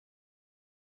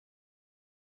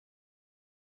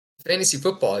Fantasy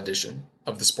Football edition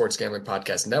of the Sports Gambling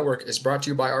Podcast Network is brought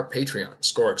to you by our Patreon.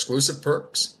 Score exclusive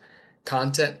perks,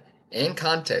 content, and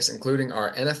contests, including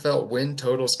our NFL win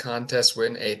totals contest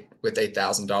with a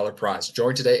 $1,000 prize.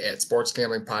 Join today at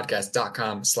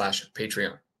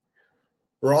sportsgamblingpodcast.com/Patreon.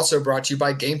 We're also brought to you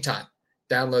by Game Time.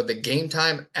 Download the Game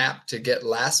Time app to get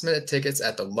last-minute tickets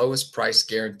at the lowest price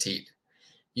guaranteed.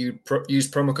 Use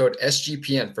promo code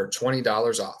SGPN for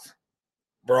 $20 off.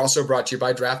 We're also brought to you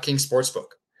by DraftKings Sportsbook.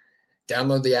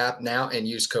 Download the app now and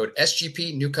use code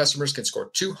SGP. New customers can score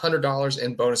 $200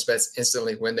 in bonus bets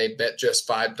instantly when they bet just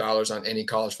 $5 on any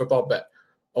college football bet.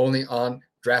 Only on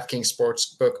DraftKings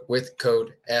Sportsbook with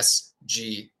code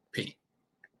SGP.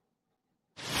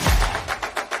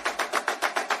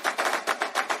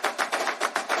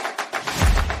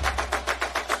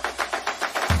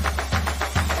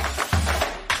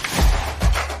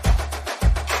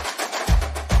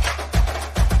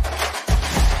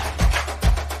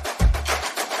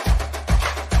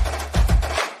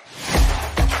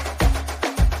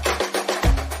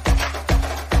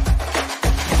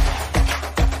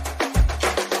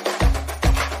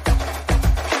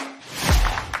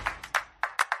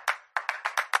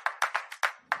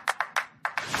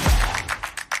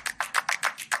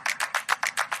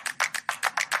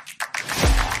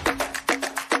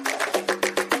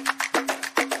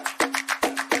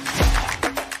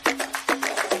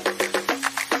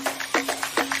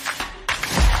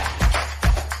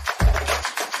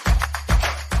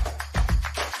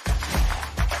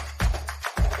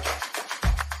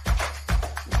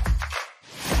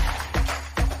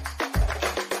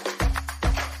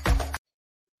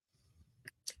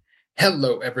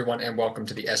 Hello, everyone, and welcome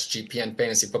to the SGPN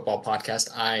Fantasy Football Podcast.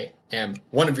 I am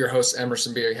one of your hosts,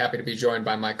 Emerson Beery. Happy to be joined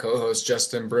by my co-host,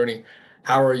 Justin Bruni.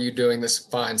 How are you doing this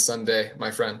fine Sunday,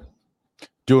 my friend?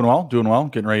 Doing well.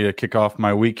 Getting ready to kick off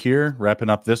my week here.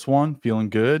 Wrapping up this one. Feeling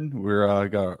good. We're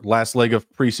got our last leg of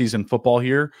preseason football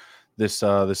here. The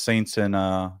Saints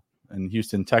and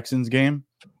Houston Texans game.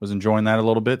 Was enjoying that a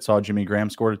little bit. Saw Jimmy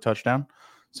Graham scored a touchdown.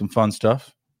 Some fun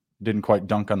stuff. Didn't quite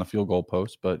dunk on the field goal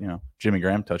post, but, Jimmy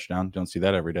Graham touchdown. Don't see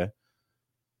that every day.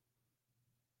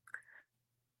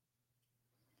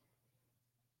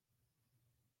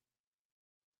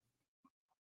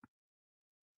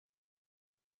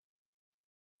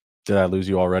 Did I lose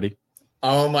you already?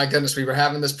 Oh, my goodness. We were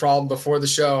having this problem before the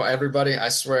show. Everybody, I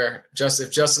swear,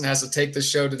 if Justin has to take this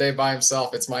show today by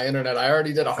himself, it's my internet. I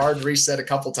already did a hard reset a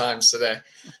couple times today.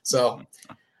 So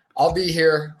I'll be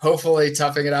here, hopefully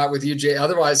toughing it out with you, Jay.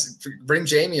 Otherwise, bring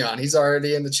Jamie on. He's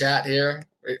already in the chat here.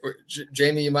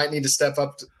 Jamie, you might need to step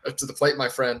up to the plate, my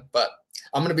friend. But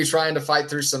I'm going to be trying to fight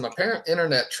through some apparent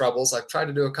internet troubles. I've tried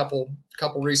to do a couple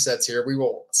resets here. We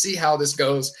will see how this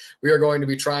goes. We are going to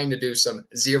be trying to do some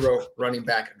zero running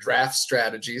back draft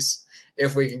strategies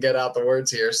if we can get out the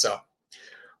words here. So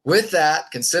with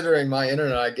that, considering my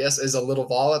internet, I guess, is a little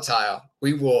volatile,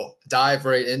 we will dive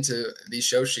right into the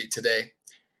show sheet today.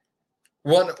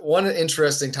 One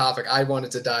interesting topic I wanted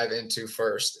to dive into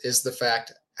first is the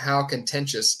fact how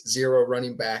contentious zero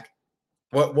running back,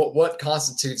 what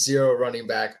constitutes zero running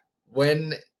back?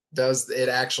 When does it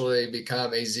actually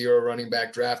become a zero running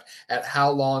back draft? At how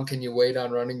long can you wait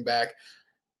on running back?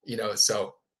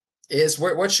 So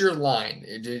what's your line?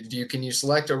 Can you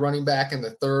select a running back in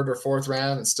the third or fourth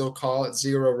round and still call it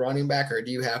zero running back, or do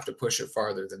you have to push it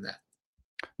farther than that?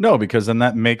 No, because then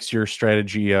that makes your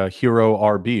strategy a hero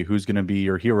RB. Who's going to be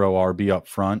your hero RB up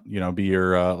front? Be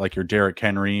your like your Derrick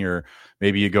Henry, or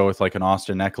maybe you go with like an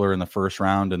Austin Eckler in the first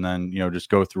round, and then just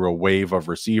go through a wave of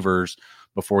receivers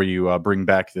before you bring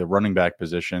back the running back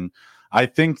position. I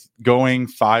think going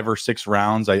 5 or 6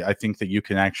 rounds, I think that you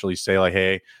can actually say like,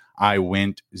 hey, I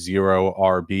went zero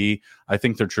RB. I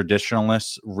think the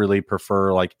traditionalists really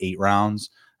prefer like 8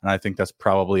 rounds, and I think that's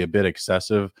probably a bit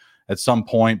excessive. At some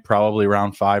point, probably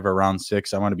round 5 or round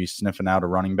 6, I want to be sniffing out a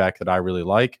running back that I really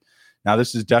like. Now,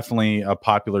 this is definitely a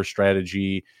popular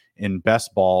strategy in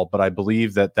best ball, but I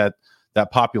believe that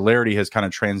popularity has kind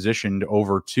of transitioned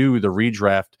over to the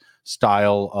redraft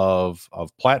style of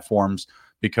platforms,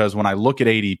 because when I look at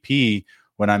ADP,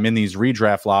 when I'm in these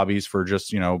redraft lobbies for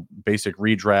just, basic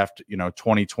redraft,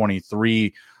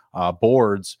 2023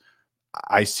 boards,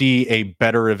 I see a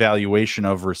better evaluation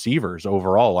of receivers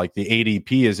overall. Like the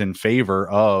ADP is in favor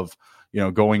of,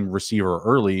 going receiver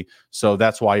early. So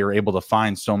that's why you're able to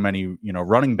find so many,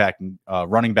 running back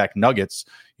nuggets,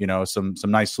 some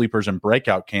nice sleepers and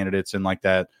breakout candidates in like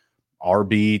that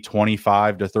RB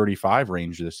 25 to 35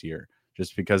 range this year,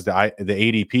 just because the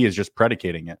ADP is just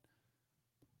predicating it.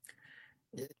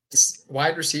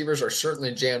 Wide receivers are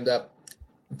certainly jammed up,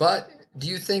 but do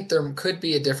you think there could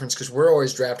be a difference? Because we're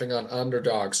always drafting on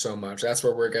underdogs so much. That's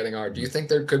where we're getting our. Do you think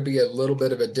there could be a little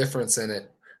bit of a difference in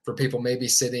it for people maybe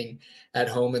sitting at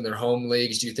home in their home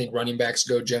leagues? Do you think running backs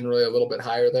go generally a little bit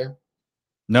higher there?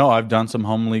 No, I've done some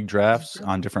home league drafts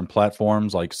on different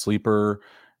platforms like Sleeper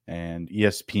and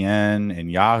ESPN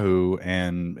and Yahoo,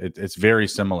 and it's very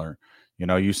similar. You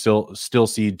know, you still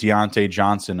see Deontay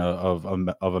Johnson of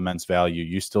immense value.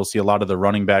 You still see a lot of the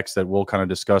running backs that we'll kind of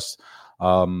discuss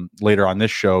later on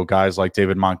this show. Guys like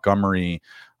David Montgomery,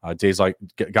 guys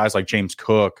like James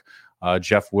Cook,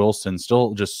 Jeff Wilson.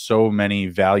 Still, just so many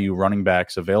value running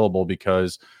backs available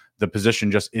because the position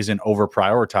just isn't over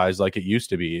prioritized like it used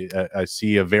to be. I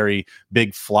see a very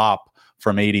big flop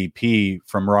from ADP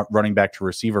from running back to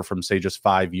receiver from, say, just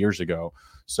 5 years ago.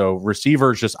 So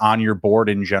receivers just on your board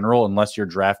in general, unless you're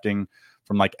drafting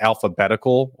from like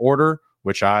alphabetical order,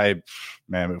 which man,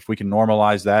 if we can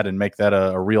normalize that and make that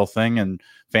a real thing in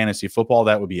fantasy football,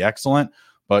 that would be excellent.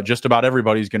 But just about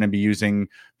everybody's going to be using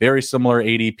very similar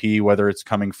ADP, whether it's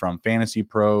coming from Fantasy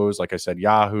Pros, like I said,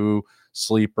 Yahoo,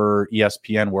 Sleeper,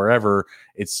 ESPN, wherever.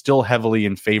 It's still heavily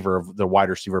in favor of the wide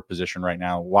receiver position right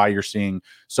now. Why you're seeing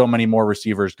so many more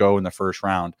receivers go in the first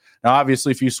round. Now,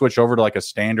 obviously, if you switch over to like a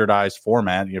standardized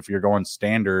format, if you're going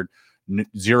standard,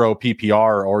 0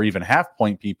 PPR or even half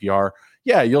point PPR,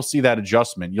 yeah, you'll see that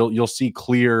adjustment. You'll see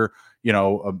clear,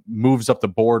 moves up the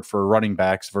board for running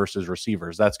backs versus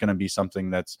receivers. That's going to be something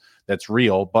that's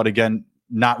real. But again,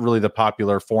 not really the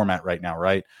popular format right now,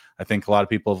 right? I think a lot of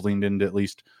people have leaned into at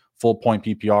least full point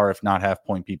PPR, if not half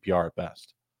point PPR at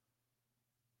best.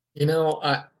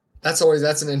 That's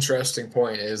an interesting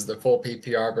point, is the full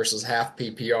PPR versus half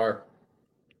PPR.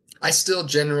 I still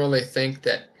generally think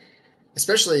that,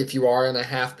 especially if you are in a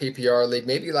half PPR league,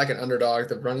 maybe like an underdog,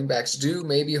 the running backs do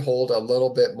maybe hold a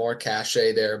little bit more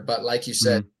cachet there. But like you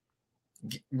said,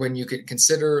 when you could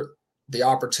consider the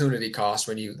opportunity cost,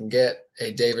 when you can get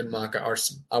a David Montgomery, or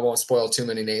I won't spoil too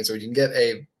many names, or you can get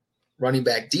a running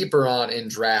back deeper on in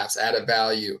drafts at a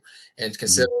value, and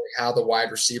considering how the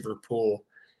wide receiver pool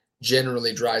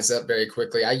generally dries up very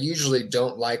quickly, I usually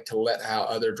don't like to let how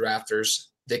other drafters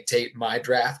dictate my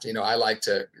draft. I like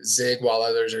to zig while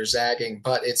others are zagging,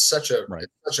 but it's such a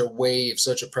wave,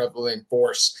 such a prevalent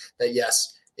force that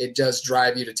yes, it does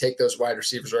drive you to take those wide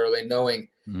receivers early, knowing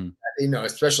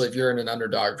especially if you're in an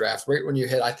underdog draft, right when you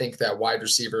hit, I think that wide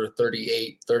receiver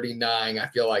 38, 39, I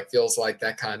feel like feels like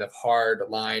that kind of hard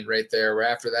line right there, where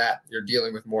after that you're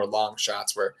dealing with more long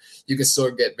shots where you can still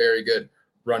get very good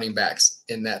running backs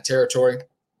in that territory.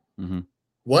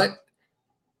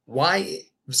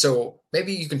 So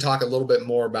maybe you can talk a little bit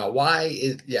more about why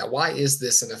is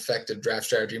this an effective draft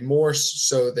strategy, more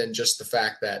so than just the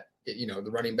fact that the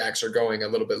running backs are going a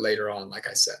little bit later on, like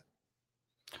I said.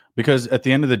 Because at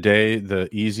the end of the day, the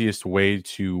easiest way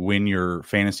to win your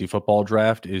fantasy football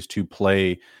draft is to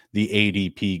play the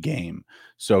ADP game.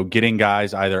 So getting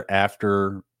guys either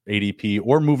after ADP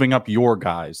or moving up your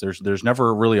guys. There's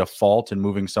never really a fault in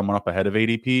moving someone up ahead of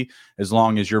ADP as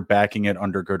long as you're backing it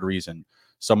under good reason.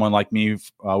 Someone like me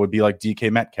would be like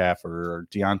DK Metcalf or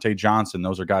Deontay Johnson.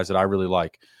 Those are guys that I really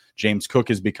like. James Cook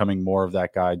is becoming more of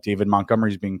that guy. David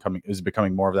Montgomery is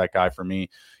becoming more of that guy for me.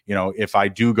 If I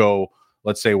do go,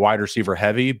 let's say, wide receiver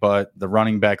heavy, but the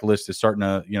running back list is starting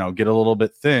to, get a little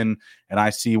bit thin, and I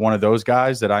see one of those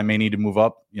guys that I may need to move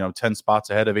up, 10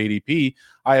 spots ahead of ADP,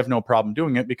 I have no problem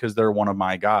doing it because they're one of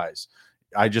my guys.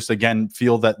 I just, again,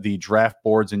 feel that the draft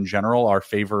boards in general are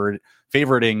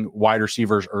favoriting wide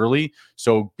receivers early.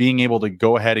 So being able to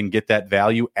go ahead and get that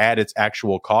value at its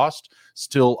actual cost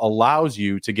still allows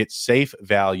you to get safe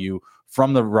value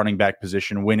from the running back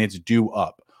position when it's due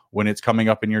up, when it's coming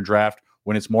up in your draft,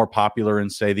 when it's more popular in,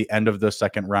 say, the end of the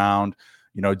second round.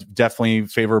 Definitely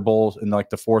favorable in like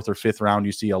the fourth or fifth round.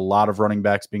 You see a lot of running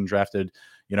backs being drafted,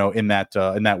 in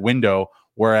that window.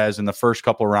 Whereas in the first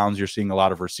couple of rounds, you're seeing a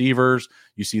lot of receivers.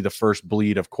 You see the first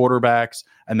bleed of quarterbacks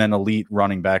and then elite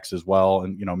running backs as well.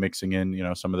 And, mixing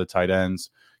in, some of the tight ends,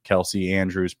 Kelsey,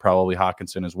 Andrews, probably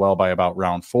Hawkinson as well by about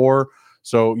round 4.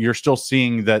 So you're still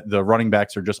seeing that the running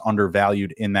backs are just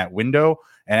undervalued in that window.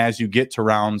 And as you get to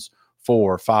rounds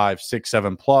 4, 5, 6,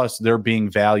 7 plus, they're being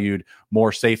valued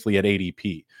more safely at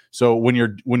ADP. So when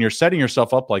you're setting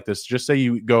yourself up like this, just say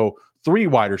you go 3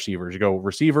 wide receivers, you go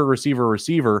receiver, receiver,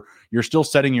 receiver, you're still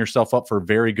setting yourself up for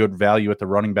very good value at the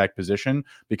running back position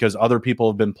because other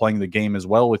people have been playing the game as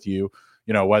well with you.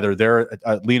 Whether they're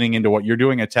leaning into what you're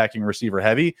doing, attacking receiver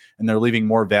heavy, and they're leaving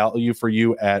more value for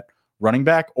you at running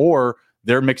back, or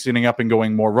they're mixing it up and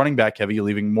going more running back heavy,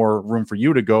 leaving more room for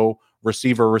you to go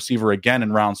receiver again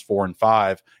in rounds 4 and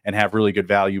 5 and have really good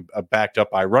value backed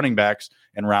up by running backs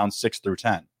in rounds 6 through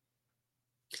 10.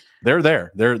 they're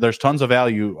there. There's tons of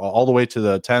value all the way to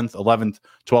the 10th, 11th,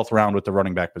 12th round with the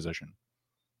running back position.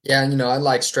 Yeah, and I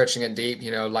like stretching it deep,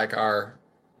 like our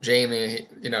Jamie,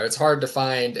 it's hard to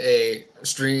find a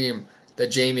stream that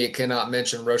Jamie cannot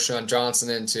mention Roschon Johnson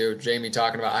into. Jamie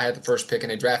talking about, I had the first pick in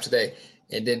a draft today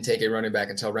and didn't take a running back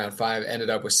until round 5.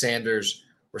 Ended up with Sanders,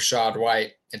 Rashad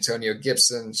White, Antonio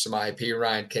Gibson, Shamai P.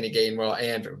 Ryan, Kenny Gainwell,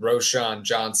 and Roschon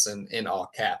Johnson in all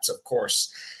caps, of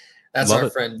course. That's our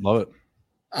friend. Love it.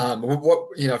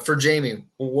 For Jamie,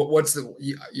 what's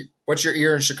your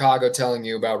ear in Chicago telling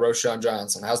you about Roschon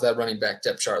Johnson? How's that running back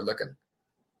depth chart looking?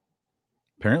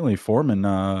 Apparently,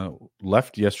 Foreman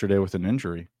left yesterday with an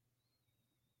injury.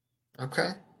 Okay,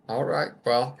 all right.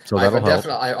 Well, so I've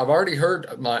already heard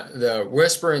the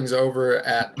whisperings over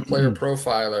at Player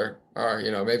Profiler. Or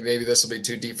maybe this will be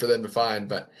too deep for them to find,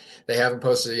 but they haven't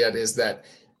posted it yet. Is that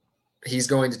he's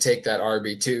going to take that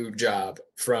RB2 job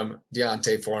from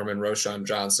Deontay Foreman. Roschon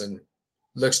Johnson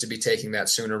looks to be taking that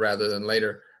sooner rather than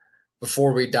later.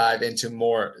 Before we dive into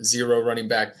more zero running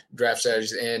back draft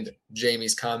strategies and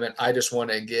Jamie's comment, I just want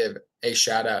to give a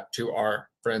shout out to our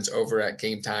friends over at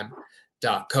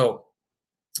GameTime.co.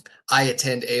 I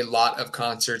attend a lot of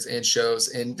concerts and shows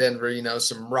in Denver,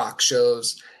 some rock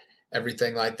shows,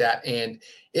 everything like that. And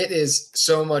it is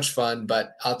so much fun,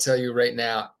 but I'll tell you right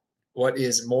now, what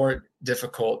is more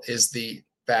difficult is the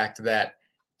fact that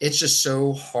it's just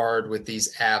so hard with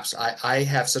these apps. I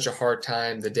have such a hard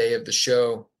time the day of the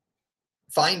show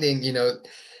finding,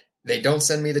 they don't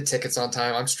send me the tickets on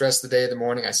time. I'm stressed the day of the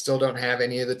morning. I still don't have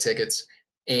any of the tickets.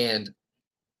 And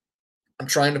I'm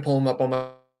trying to pull them up on my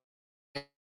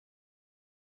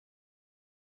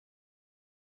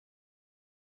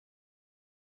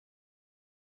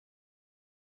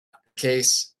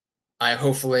case.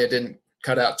 Hopefully it didn't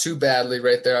cut out too badly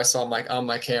right there. I saw on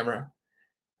my camera.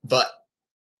 But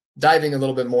diving a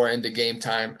little bit more into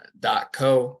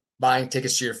GameTime.co, buying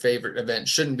tickets to your favorite event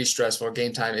shouldn't be stressful.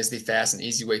 Game Time is the fast and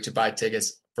easy way to buy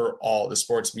tickets for all the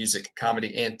sports, music,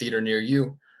 comedy, and theater near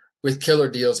you. With killer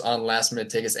deals on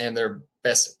last-minute tickets and their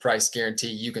best price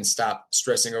guarantee, you can stop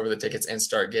stressing over the tickets and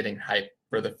start getting hyped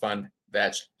for the fun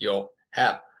that you'll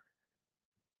have.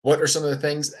 What are some of the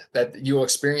things that you'll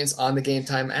experience on the Game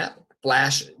Time app?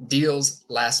 Flash deals,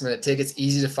 last-minute tickets,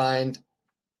 easy to find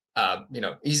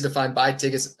buy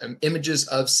tickets, images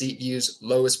of seat views,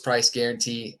 lowest price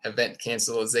guarantee, event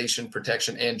cancellation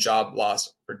protection, and job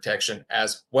loss protection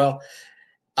as well.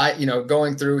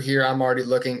 Going through here, I'm already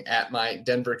looking at my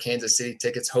Denver, Kansas City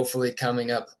tickets, hopefully coming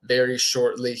up very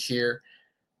shortly here.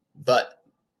 But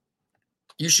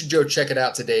you should go check it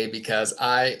out today because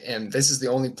this is the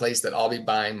only place that I'll be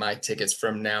buying my tickets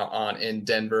from now on in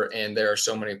Denver, and there are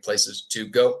so many places to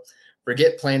go.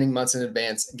 Forget planning months in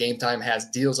advance. Game Time has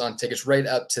deals on tickets right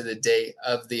up to the day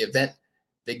of the event.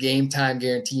 The Game Time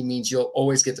guarantee means you'll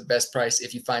always get the best price.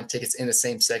 If you find tickets in the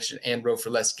same section and row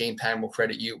for less, Game Time will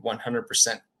credit you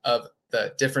 100% of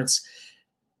the difference.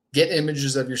 Get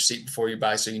images of your seat before you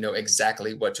buy so you know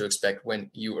exactly what to expect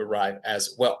when you arrive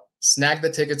as well. Snag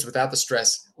the tickets without the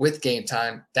stress with Game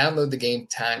Time. Download the Game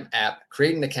Time app,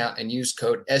 create an account, and use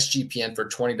code SGPN for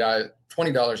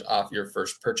 $20 off your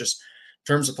first purchase.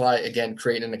 Terms apply. Again,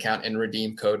 create an account and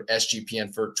redeem code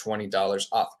SGPN for $20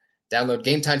 off. Download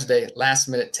Game Time today. Last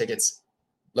minute tickets,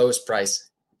 lowest price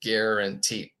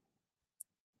guarantee.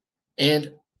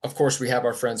 And of course, we have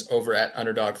our friends over at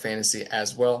Underdog Fantasy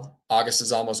as well. August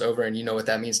is almost over, and you know what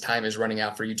that means. Time is running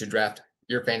out for you to draft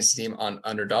your fantasy team on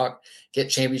Underdog. Get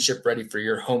championship ready for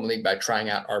your home league by trying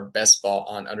out our best ball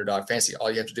on Underdog Fantasy. All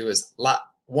you have to do is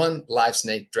one live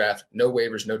snake draft, no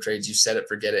waivers, no trades. You set it,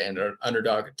 forget it, and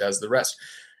Underdog does the rest.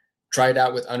 Try it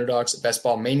out with Underdog's Best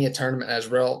Ball Mania tournament as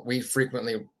well. We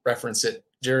frequently reference it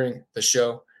during the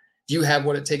show. Do you have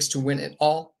what it takes to win it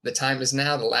all? The time is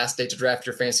now. The last day to draft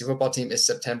your fantasy football team is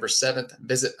September 7th.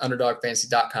 Visit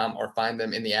UnderdogFantasy.com or find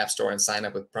them in the App Store and sign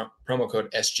up with promo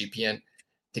code SGPN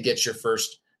to get your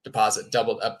first deposit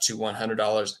doubled up to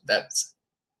 $100. That's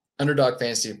Underdog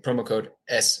Fantasy, promo code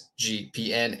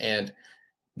SGPN. And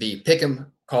the pick'em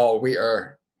call we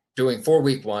are doing for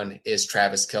week 1 is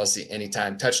Travis Kelce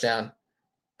anytime touchdown.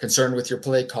 Concerned with your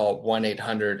play, call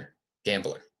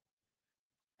 1-800-GAMBLER.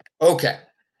 Okay,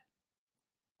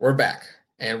 we're back.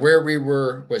 And where we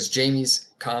were was Jamie's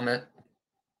comment.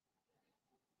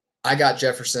 I got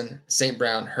Jefferson, St.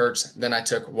 Brown, Hurts. Then I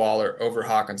took Waller over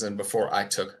Hawkinson before I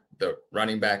took the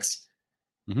running backs.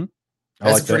 Mm-hmm.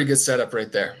 That's a pretty good setup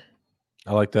right there.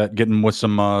 I like that. Getting with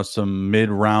some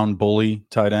mid-round bully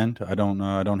tight end. I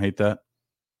don't hate that.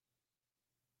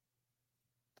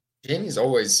 Jamie's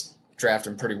always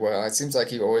drafting pretty well. It seems like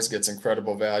he always gets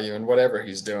incredible value in whatever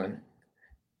he's doing.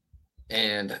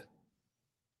 And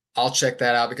I'll check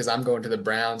that out because I'm going to the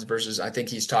Browns versus, I think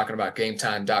he's talking about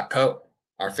GameTime.co,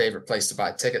 our favorite place to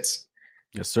buy tickets.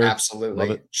 Yes, sir. Love Absolutely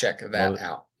it. check that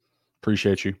out.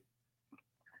 Appreciate you.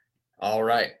 All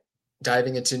right.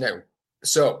 Diving into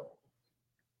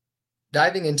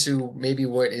maybe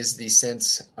what is the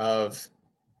sense of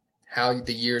how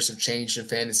the years have changed in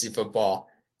fantasy football.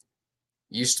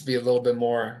 Used to be a little bit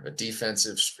more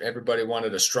defensive. Everybody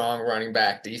wanted a strong running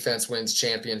back. Defense wins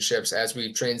championships. As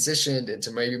we've transitioned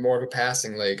into maybe more of a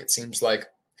passing league, it seems like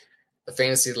the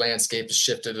fantasy landscape has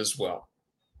shifted as well.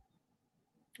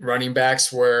 Running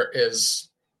backs as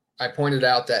I pointed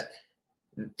out that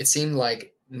it seemed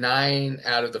like 9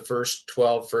 out of the first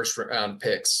 12 first-round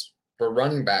picks were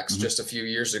running backs just a few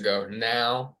years ago.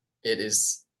 Now it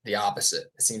is the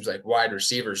opposite. It seems like wide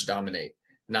receivers dominate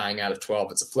 9 out of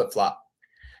 12. It's a flip-flop.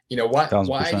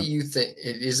 Why do you think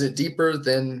is it deeper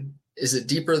than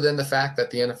the fact that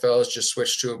the NFL has just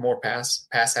switched to a more pass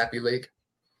happy league?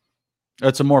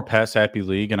 It's a more pass happy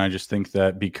league, and I just think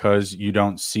that because you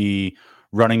don't see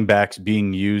running backs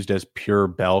being used as pure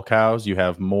bell cows, you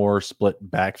have more split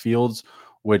backfields,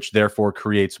 which therefore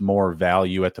creates more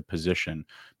value at the position.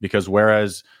 Because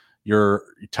whereas your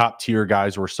top tier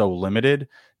guys were so limited,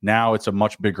 now it's a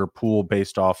much bigger pool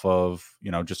based off of,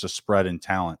 just a spread in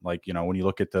talent. Like, when you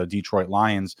look at the Detroit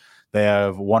Lions, they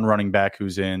have one running back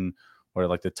who's in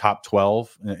the top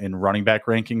 12 in running back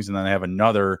rankings. And then they have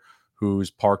another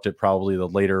who's parked at probably the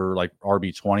later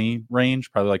RB20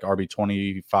 range, probably like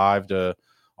RB25 to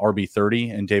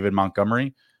RB30 in David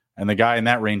Montgomery. And the guy in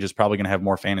that range is probably going to have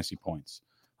more fantasy points.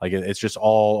 It's just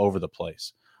all over the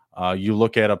place. You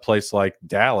look at a place like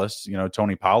Dallas,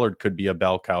 Tony Pollard could be a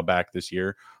bell cow back this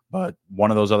year, but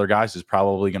one of those other guys is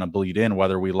probably going to bleed in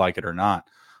whether we like it or not.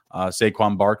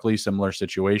 Saquon Barkley, similar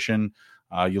situation.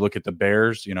 You look at the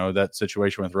Bears, that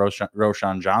situation with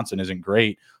Roschon Johnson isn't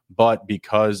great, but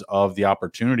because of the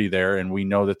opportunity there, and we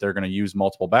know that they're going to use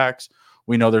multiple backs,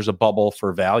 we know there's a bubble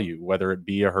for value, whether it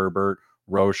be a Herbert,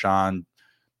 Roschon,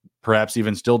 perhaps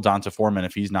even still Donta Foreman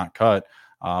if he's not cut.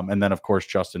 And then, of course,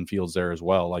 Justin Fields there as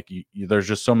well. There's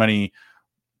just so many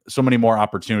more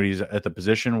opportunities at the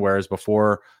position, whereas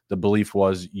before the belief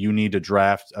was you need to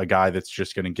draft a guy that's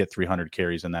just going to get 300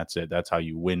 carries and that's it. That's how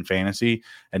you win fantasy.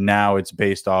 And now it's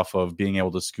based off of being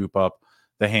able to scoop up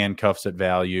the handcuffs at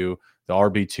value, the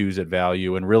RB2s at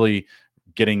value, and really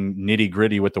getting nitty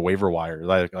gritty with the waiver wire.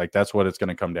 Like that's what it's going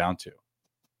to come down to.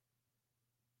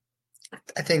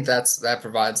 I think that's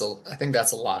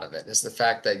a lot of it, is the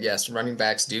fact that, yes, running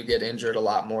backs do get injured a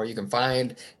lot more. You can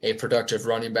find a productive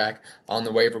running back on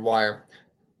the waiver wire.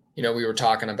 We were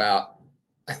talking about,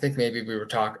 I think maybe we were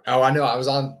talking, I know I was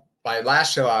on my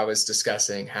last show. I was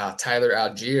discussing how Tyler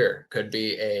Algier could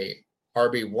be a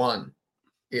RB1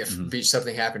 if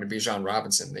something happened to Bijan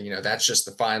Robinson. That's just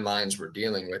the fine lines we're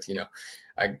dealing with.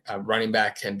 A running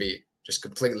back can be just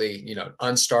completely,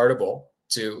 unstartable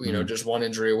to, just one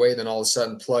injury away, then all of a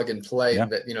sudden plug and play. Yeah.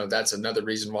 That, that's another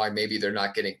reason why maybe they're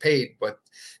not getting paid, but,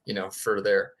 for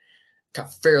their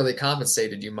fairly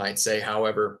compensated, you might say.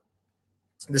 However,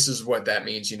 this is what that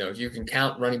means. You can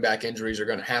count running back injuries are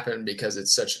going to happen because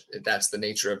that's the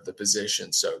nature of the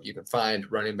position. So you can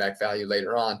find running back value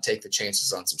later on, take the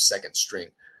chances on some second string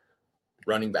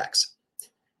running backs.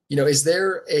 Is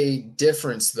there a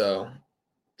difference though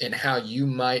in how you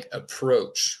might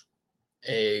approach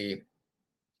a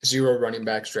zero running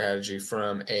back strategy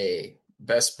from a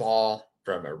best ball,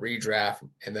 from a redraft,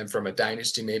 and then from a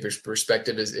dynasty maybe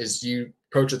perspective? Is you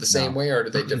approach it the same way, or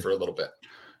do they differ a little bit?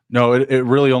 No, it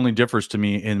really only differs to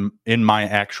me in my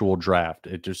actual draft.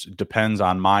 It just depends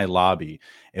on my lobby.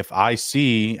 If I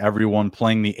see everyone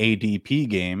playing the ADP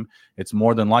game, it's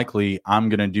more than likely I'm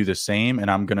going to do the same,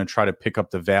 and I'm going to try to pick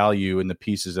up the value in the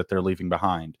pieces that they're leaving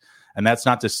behind. And that's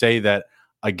not to say that,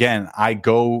 again, I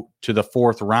go to the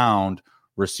fourth round,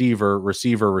 receiver,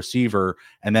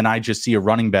 and then I just see a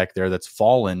running back there that's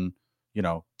fallen,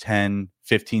 10,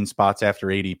 15 spots after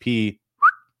ADP.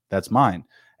 That's mine.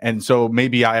 And so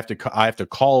maybe I have to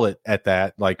call it at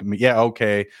that.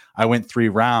 Okay, I went 3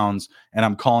 rounds and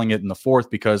I'm calling it in the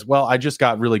fourth because, I just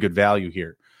got really good value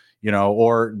here,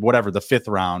 or whatever. The 5th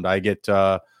round, I get,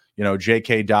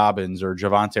 J.K. Dobbins or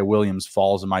Javonte Williams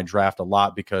falls in my draft a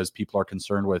lot because people are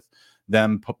concerned with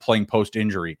them playing post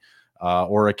injury,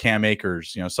 or a Cam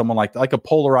Akers, someone like a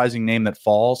polarizing name that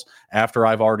falls after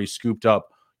I've already scooped up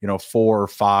 4 or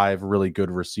 5 really good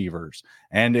receivers.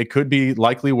 And it could be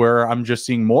likely where I'm just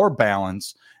seeing more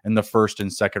balance in the 1st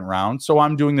and 2nd round. So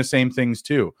I'm doing the same things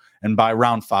too. And by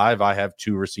round 5, I have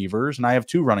 2 receivers and I have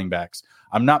 2 running backs.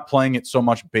 I'm not playing it so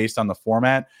much based on the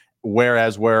format,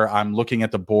 whereas where I'm looking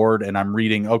at the board and I'm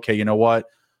reading, okay, you know what?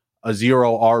 a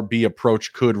zero RB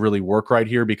approach could really work right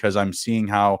here, because I'm seeing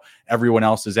how everyone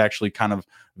else is actually kind of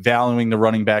valuing the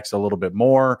running backs a little bit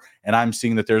more. And I'm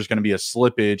seeing that there's going to be a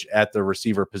slippage at the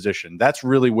receiver position. That's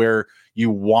really where you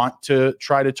want to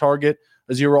try to target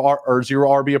a zero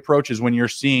RB approach, is when you're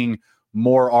seeing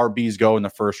more RBs go in the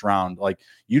first round. Like,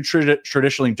 you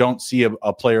traditionally don't see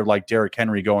a player like Derrick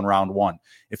Henry go in round one.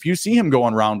 If you see him go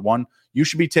in round one, you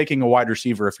should be taking a wide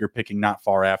receiver if you're picking not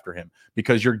far after him,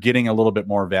 because you're getting a little bit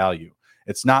more value.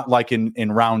 It's not like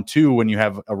in round two, when you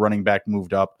have a running back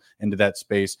moved up into that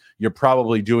space, you're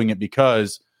probably doing it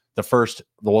because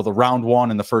the round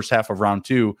one and the first half of round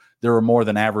two, there were more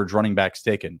than average running backs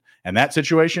taken. And that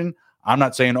situation, I'm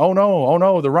not saying, oh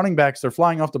no, the running backs, they're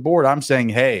flying off the board. I'm saying,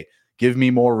 hey, give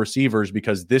me more receivers,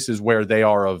 because this is where they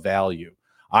are of value.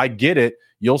 I get it.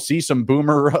 You'll see some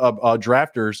boomer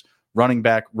drafters running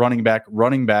back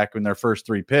in their first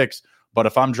three picks. But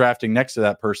if I'm drafting next to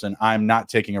that person, I'm not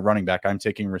taking a running back. I'm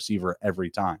taking a receiver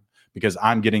every time, because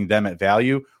I'm getting them at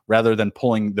value rather than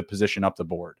pulling the position up the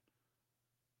board.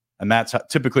 And that's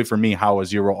typically for me how a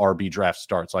zero RB draft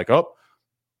starts. Like, oh,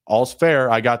 all's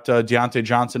fair. I got Deontay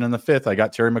Johnson in the 5th. I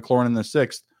got Terry McLaurin in the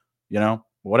 6th.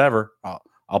 Whatever.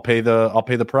 I'll pay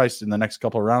the price in the next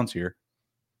couple of rounds here.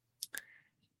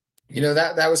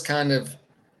 That was kind of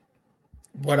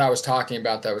what I was talking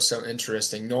about. That was so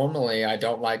interesting. Normally, I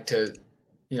don't like to,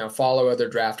 follow other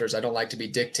drafters. I don't like to be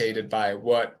dictated by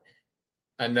what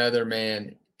another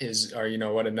man is, or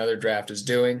what another draft is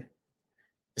doing.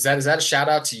 Is that a shout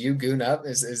out to you, Goon Up?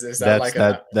 Is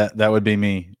that that would be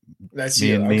me? That's me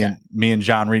you. And okay. me and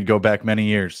John Reed go back many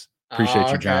years.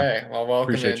 Appreciate you, John. Okay. Well,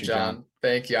 welcome Appreciate in, you, John.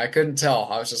 Thank you. I couldn't tell.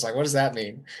 I was just like, what does that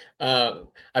mean?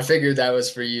 I figured that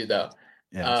was for you, though.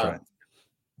 Yeah, that's right.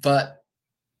 But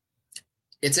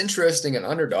it's interesting in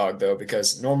underdog, though,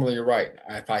 because normally you're right.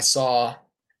 If I saw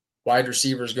wide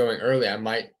receivers going early, I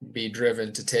might be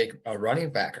driven to take a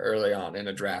running back early on in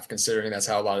a draft, considering that's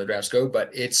how a lot of drafts go. But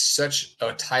it's such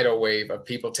a tidal wave of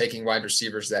people taking wide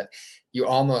receivers that you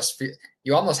almost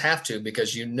have to,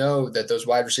 because that those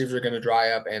wide receivers are going to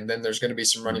dry up, and then there's going to be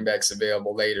some running backs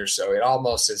available later. So it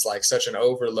almost is like such an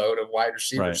overload of wide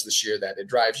receivers this year that it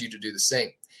drives you to do the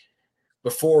same.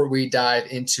 Before we dive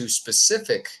into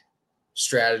specific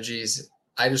strategies,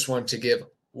 I just want to give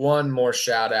one more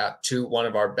shout out to one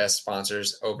of our best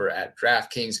sponsors over at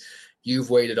DraftKings. You've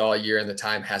waited all year, and the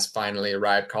time has finally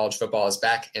arrived. College football is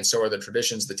back, and so are the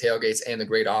traditions, the tailgates, and the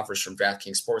great offers from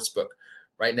DraftKings Sportsbook.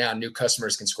 Right now, new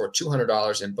customers can score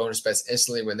 $200 in bonus bets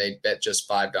instantly when they bet just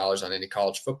 $5 on any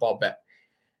college football bet.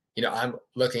 I'm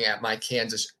looking at my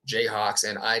Kansas Jayhawks,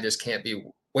 and I just can't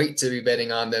wait to be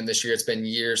betting on them this year. It's been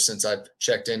years since I've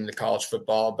checked into college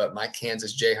football, but my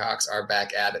Kansas Jayhawks are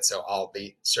back at it, so I'll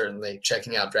be certainly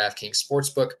checking out DraftKings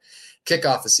Sportsbook. Kick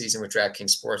off the season with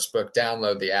DraftKings Sportsbook.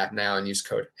 Download the app now and use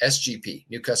code SGP.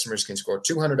 New customers can score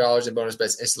 $200 in bonus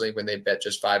bets instantly when they bet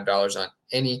just $5 on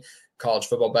any college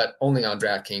football bet, only on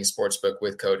DraftKings Sportsbook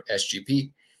with code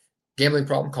SGP. Gambling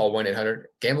problem? Call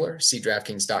 1-800-GAMBLER. See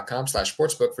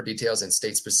DraftKings.com/sportsbook for details and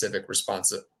state-specific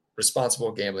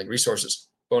responsible gambling resources.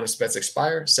 Bonus bets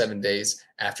expire 7 days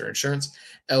after insurance.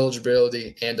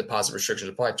 Eligibility and deposit restrictions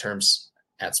apply. Terms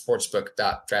at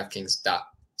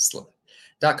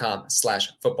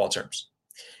sportsbook.draftkings.com/football terms.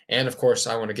 And of course,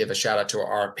 I want to give a shout out to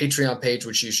our Patreon page,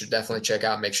 which you should definitely check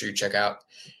out. Make sure you check out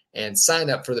and sign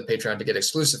up for the Patreon to get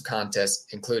exclusive contests,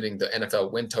 including the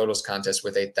NFL win totals contest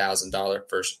with a $1,000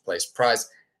 first place prize.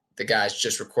 The guys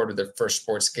just recorded their first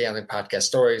sports gambling podcast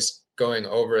stories, going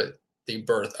over the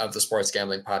birth of the Sports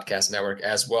Gambling Podcast Network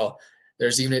as well.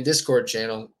 There's even a Discord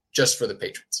channel just for the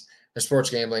patrons. The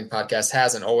Sports Gambling Podcast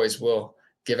has and always will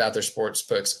give out their sports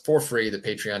books for free. The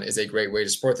Patreon is a great way to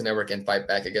support the network and fight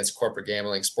back against corporate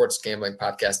gambling.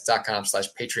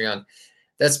 SportsGamblingPodcast.com/Patreon.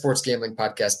 That's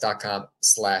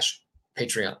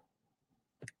SportsGamblingPodcast.com/Patreon.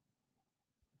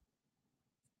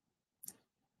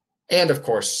 And of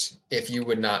course, if you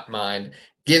would not mind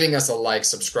giving us a like,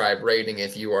 subscribe, rating,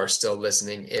 if you are still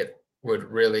listening, it would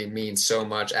really mean so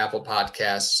much. Apple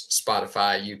Podcasts,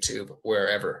 Spotify, YouTube,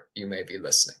 wherever you may be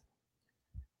listening.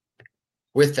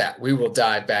 With that, we will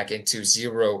dive back into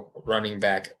zero running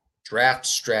back draft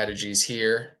strategies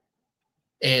here.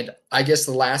 And I guess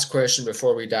the last question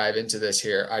before we dive into this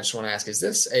here, I just want to ask, is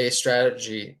this a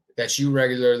strategy that you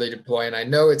regularly deploy? And I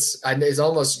know it's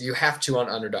almost, you have to on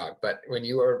Underdog, but when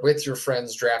you are with your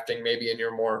friends drafting, maybe in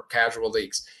your more casual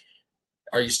leagues,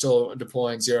 are you still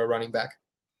deploying zero running back?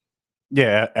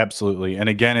 Yeah, absolutely. And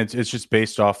again, it's just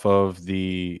based off of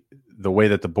the way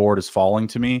that the board is falling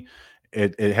to me.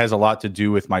 It has a lot to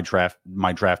do with my draft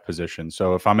position.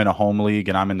 So if I'm in a home league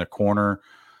and I'm in the corner,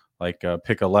 like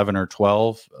pick 11 or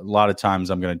 12, a lot of times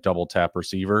I'm going to double tap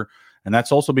receiver. And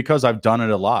that's also because I've done it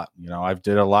a lot. I've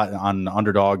did a lot on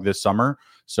underdog this summer.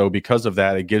 So because of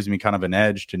that, it gives me kind of an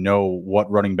edge to know what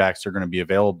running backs are going to be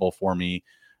available for me,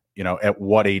 at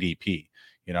what ADP.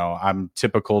 I'm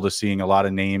typical to seeing a lot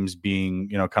of names being,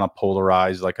 kind of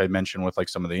polarized, like I mentioned with like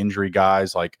some of the injury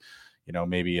guys, like,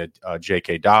 maybe a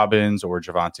J.K. Dobbins or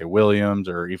Javonte Williams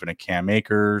or even a Cam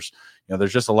Akers.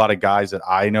 There's just a lot of guys that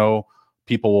I know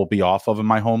people will be off of in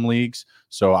my home leagues.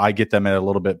 So I get them at a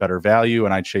little bit better value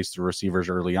and I chase the receivers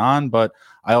early on. But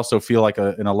I also feel like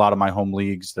in a lot of my home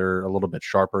leagues, they're a little bit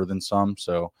sharper than some.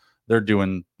 So they're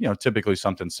doing, typically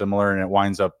something similar, and it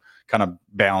winds up kind of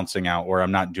balancing out where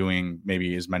I'm not doing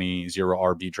maybe as many 0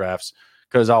 RB drafts,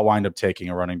 because I'll wind up taking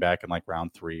a running back in like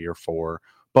round 3 or 4,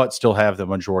 but still have the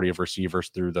majority of receivers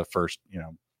through the first,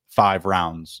 5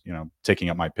 rounds, taking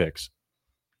up my picks.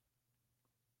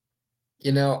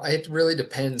 It really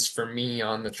depends for me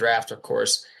on the draft, of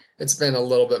course. It's been a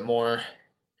little bit more.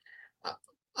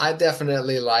 I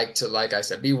definitely like to, like I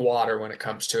said, be water when it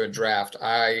comes to a draft.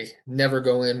 I never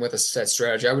go in with a set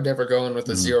strategy. I would never go in with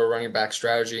a 0 running back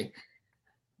strategy.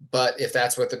 But if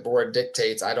that's what the board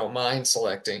dictates, I don't mind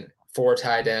selecting 4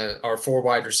 tight end or 4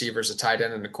 wide receivers, a tight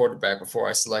end and a quarterback before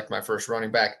I select my first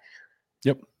running back.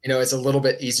 Yep. It's a little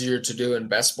bit easier to do in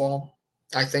best ball,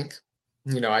 I think.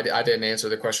 I didn't answer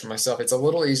the question myself. It's a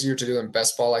little easier to do in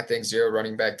best ball, I think, 0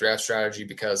 running back draft strategy,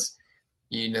 because,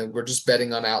 we're just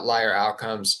betting on outlier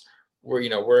outcomes.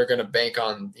 We're going to bank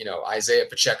on, Isaiah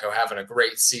Pacheco having a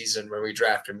great season when we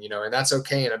draft him, and that's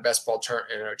okay in a best ball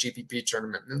GPP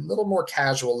tournament. In a little more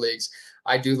casual leagues,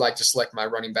 I do like to select my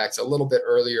running backs a little bit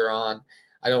earlier on.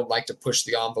 I don't like to push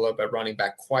the envelope at running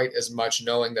back quite as much,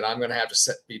 knowing that I'm going to have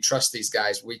to trust these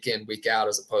guys week in, week out,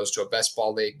 as opposed to a best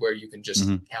ball league where you can just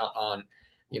count on,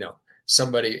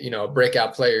 somebody, a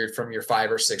breakout player from your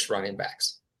 5 or 6 running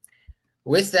backs.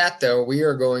 With that, though, we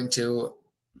are going to,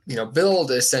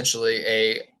 build essentially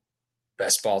a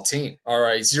best ball team or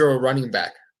a 0 running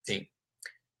back team.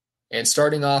 And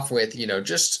starting off with,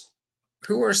 just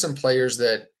who are some players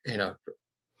that,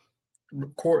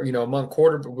 among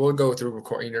we'll go through,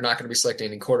 you're not going to be selecting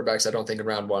any quarterbacks, I don't think, in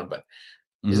round 1, but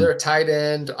is there a tight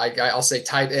end? I'll say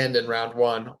tight end in round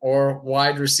 1, or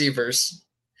wide receivers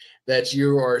that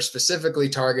you are specifically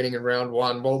targeting in round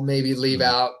 1? We'll maybe leave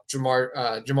out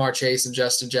Jamar Chase and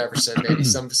Justin Jefferson, maybe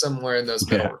somewhere in those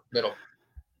middle.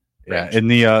 Yeah, in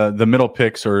the middle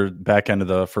picks or back end of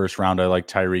the first round, I like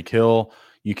Tyreek Hill.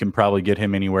 You can probably get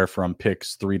him anywhere from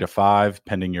picks 3 to 5,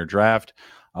 pending your draft.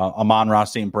 Amon-Ra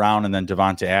St. Brown and then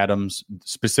Devonta Adams,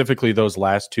 specifically those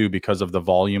last 2 because of the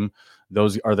volume.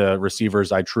 Those are the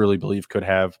receivers I truly believe could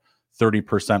have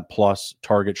 30% plus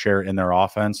target share in their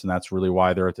offense, and that's really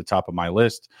why they're at the top of my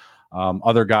list.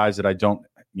 Other guys that I don't,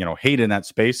 hate in that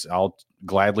space, I'll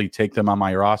gladly take them on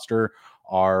my roster,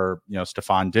 are,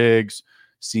 Stephon Diggs,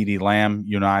 CeeDee Lamb.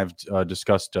 You and I have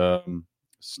discussed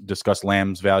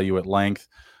Lamb's value at length.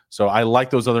 So I like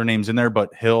those other names in there,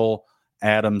 but Hill,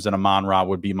 Adams, and Amon-Ra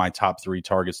would be my top 3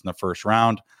 targets in the first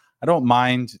round. I don't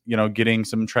mind, getting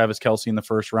some Travis Kelce in the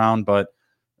first round, but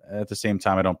at the same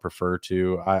time, I don't prefer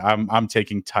to. I'm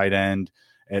taking tight end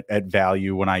at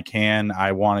value when I can.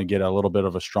 I want to get a little bit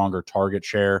of a stronger target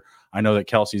share. I know that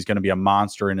Kelsey's going to be a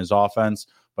monster in his offense,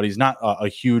 but he's not a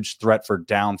huge threat for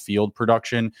downfield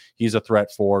production. He's a threat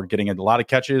for getting a lot of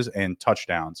catches and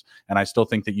touchdowns. And I still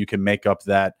think that you can make up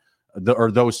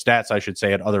those stats, I should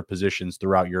say, at other positions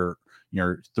throughout your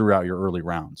early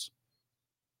rounds.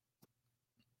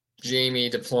 Jamie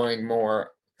deploying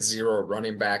more 0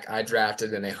 running back. I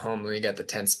drafted in a home league at the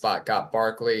 10th spot, got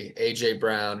Barkley, AJ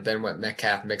Brown, then went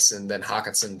Metcalf, Mixon, then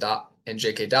Hawkinson, and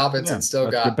J.K. Dobbins, and still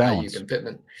got Ayuk and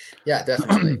Pittman. Yeah,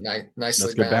 definitely.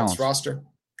 Nicely balanced roster.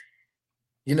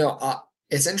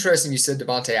 It's interesting you said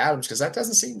Devonta Adams, because that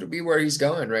doesn't seem to be where he's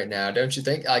going right now, don't you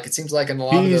think? Like, it seems like in a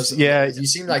lot of those, you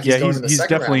seem like he's going in the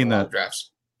second round in the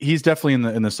drafts. He's definitely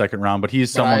in the second round, but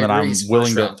he's someone that I'm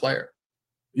willing to player.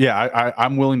 Yeah,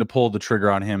 I'm willing to pull the trigger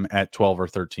on him at 12 or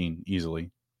 13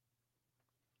 easily.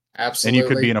 Absolutely. And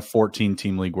you could be in a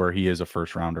 14-team league where he is a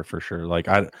first rounder for sure. Like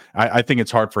I think it's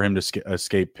hard for him to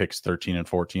escape picks 13 and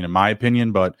 14, in my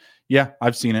opinion. But yeah,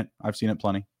 I've seen it. I've seen it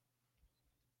plenty.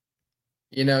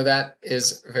 That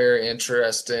is very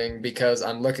interesting, because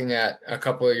I'm looking at a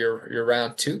couple of your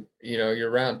round 2,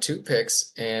 your round 2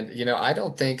 picks, and I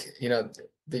don't think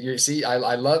that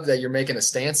I love that you're making a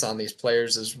stance on these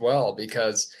players as well,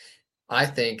 because I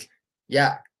think,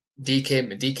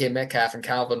 DK Metcalf and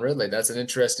Calvin Ridley, that's an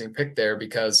interesting pick there,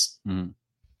 because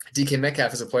DK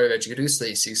Metcalf is a player that you could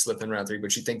easily see slip in round 3,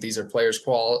 but you think these are players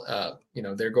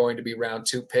they're going to be round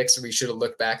 2 picks. We should have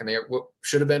looked back and they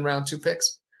should have been round 2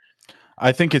 picks.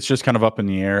 I think it's just kind of up in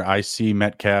the air. I see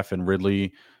Metcalf and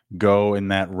Ridley go in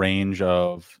that range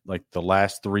of like the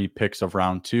last 3 picks of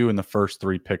round 2 and the first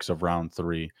 3 picks of round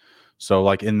 3. So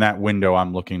like in that window,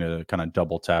 I'm looking to kind of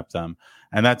double tap them.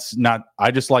 And that's not,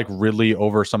 I just like Ridley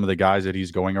over some of the guys that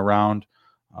he's going around.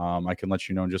 I can let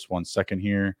you know in just 1 second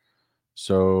here.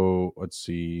 So let's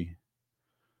see.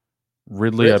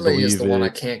 Ridley, I believe, is the one I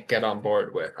can't get on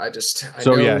board with. I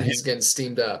know he's getting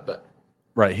steamed up, but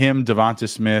right, him, Devonta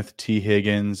Smith, T.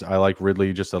 Higgins. I like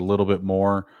Ridley just a little bit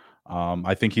more.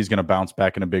 I think he's going to bounce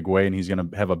back in a big way, and he's going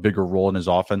to have a bigger role in his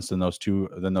offense than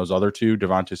those other two,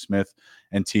 Devonta Smith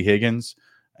and T. Higgins,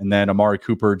 and then Amari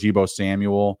Cooper, Deebo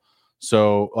Samuel.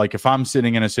 So, like, if I'm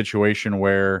sitting in a situation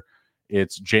where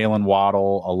it's Jalen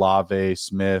Waddle, Olave,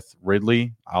 Smith,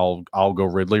 Ridley, I'll go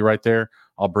Ridley right there.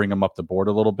 I'll bring him up the board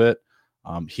a little bit.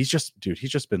 He's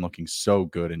just been looking so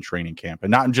good in training camp,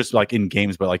 and not just like in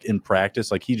games, but like in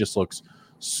practice. Like he just looks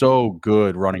so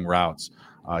good running routes.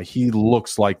 He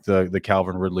looks like the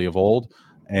Calvin Ridley of old,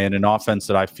 and an offense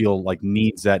that I feel like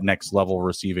needs that next level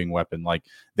receiving weapon. Like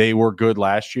they were good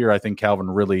last year. I think Calvin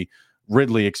Ridley,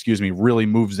 really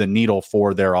moves the needle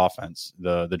for their offense.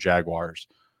 The Jaguars,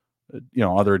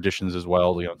 other additions as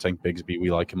well. Tank Bigsby,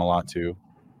 we like him a lot too.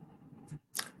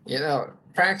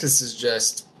 Practice is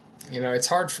just. It's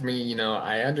hard for me.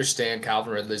 I understand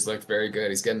Calvin Ridley's looked very good.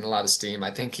 He's getting a lot of steam.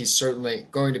 I think he's certainly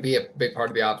going to be a big part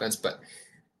of the offense, but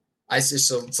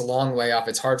it's a long way off.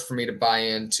 It's hard for me to buy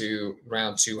into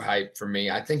round 2 hype for me.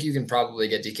 I think you can probably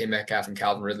get DK Metcalf and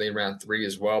Calvin Ridley in round 3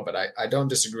 as well, but I don't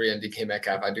disagree on DK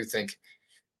Metcalf. I do think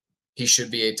he should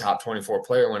be a top 24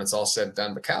 player when it's all said and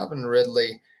done. But Calvin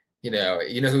Ridley,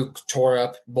 who tore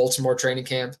up Baltimore training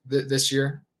camp this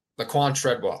year? Laquan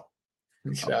Treadwell.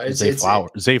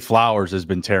 Zay Flowers has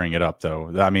been tearing it up,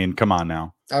 though. I mean, come on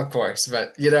now. Of course,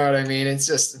 but you know what I mean. It's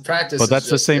just practice. But that's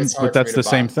the same. But that's the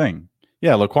same thing.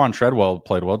 Yeah, Laquan Treadwell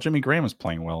played well. Jimmy Graham was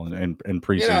playing well in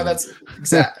preseason. That's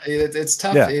exactly. It's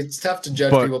tough. Yeah. It's tough to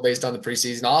judge people based on the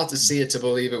preseason. I'll have to see it to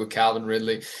believe it with Calvin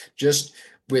Ridley. Just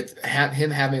with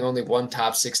him having only one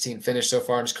top 16 finish so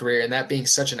far in his career, and that being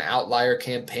such an outlier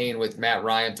campaign with Matt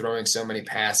Ryan throwing so many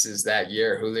passes that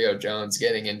year, Julio Jones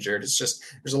getting injured. It's just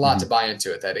there's a lot to buy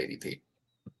into at that ADP.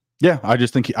 Yeah,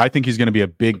 I think he's going to be a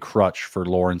big crutch for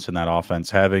Lawrence in that offense,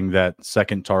 having that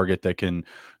second target that can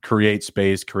create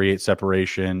space, create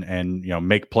separation, and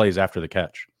make plays after the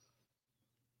catch.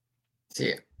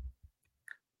 Yeah.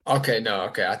 Okay.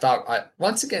 I thought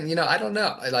once again, I don't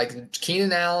know. Like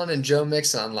Keenan Allen and Joe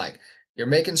Mixon, like you're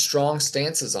making strong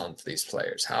stances on these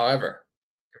players. However,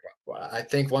 I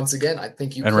think once again,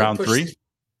 in round 3,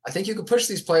 I think you could push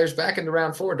these players back into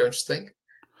round 4. Don't you think?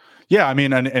 Yeah, I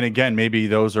mean, and again, maybe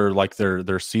those are like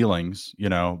their ceilings,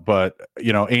 but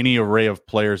any array of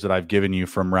players that I've given you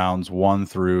from rounds 1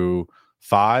 through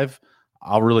 5,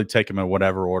 I'll really take them in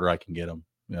whatever order I can get them.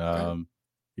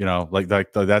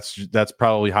 That's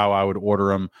probably how I would order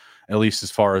them, at least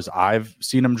as far as I've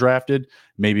seen them drafted.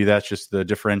 Maybe that's just the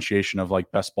differentiation of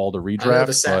like best ball to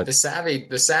redraft.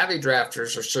 The savvy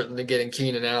drafters are certainly getting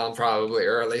Keenan Allen probably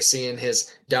early, seeing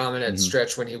his dominant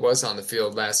stretch when he was on the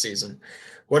field last season.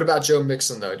 What about Joe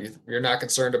Mixon though? You're not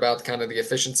concerned about kind of the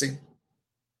efficiency?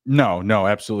 No,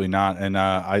 absolutely not. And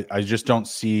I just don't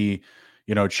see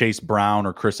Chase Brown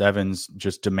or Chris Evans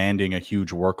just demanding a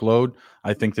huge workload.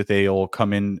 I think that they'll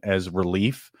come in as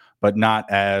relief, but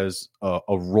not as a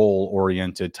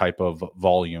role-oriented type of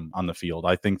volume on the field.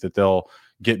 I think that they'll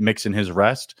get Mixon his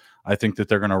rest. I think that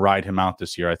they're going to ride him out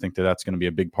this year. I think that that's going to be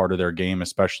a big part of their game,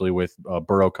 especially with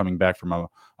Burrow coming back from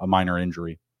a minor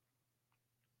injury.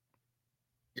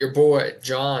 Your boy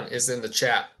John is in the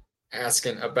chat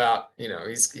asking about,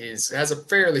 he's has a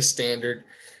fairly standard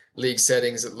league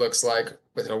settings, it looks like,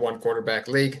 with a 1 quarterback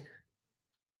league.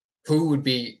 Who would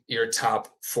be your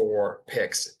top 4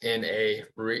 picks in a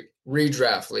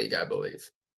redraft league, I believe?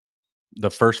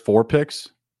 The first 4 picks?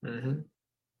 Mm-hmm.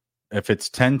 If it's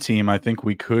 10 team, I think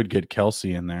we could get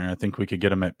Kelsey in there. I think we could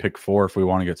get him at pick 4 if we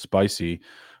want to get spicy.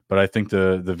 But I think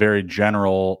the very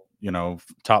general,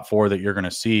 top 4 that you're going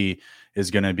to see is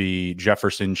going to be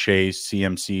Jefferson, Chase,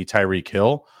 CMC, Tyreek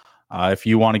Hill. If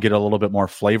you want to get a little bit more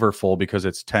flavorful because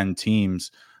it's 10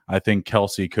 teams, I think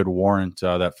Kelsey could warrant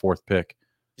that 4th pick.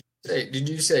 Hey, did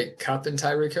you say Cup and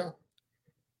Tyreek Hill?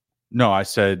 No, I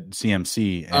said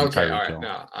CMC and Tyreek Hill.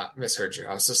 No, I misheard you.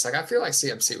 I was just like, I feel like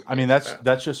CMC. I mean,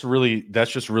 that's just really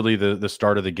the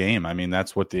start of the game. I mean,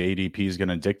 that's what the ADP is going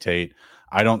to dictate.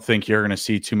 I don't think you're going to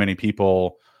see too many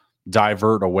people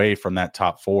divert away from that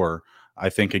top 4. I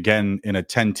think, again, in a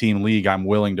 10-team league, I'm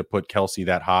willing to put Kelce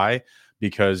that high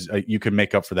because you can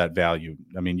make up for that value.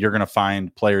 I mean, you're going to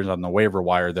find players on the waiver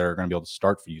wire that are going to be able to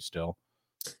start for you still.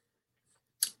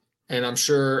 And I'm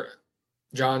sure,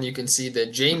 John, you can see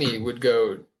that Jamie would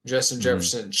go Justin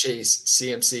Jefferson, Chase,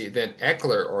 CMC, then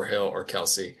Eckler or Hill or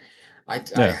Kelce. I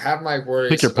have my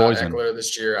worries about Eckler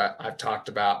this year. I've talked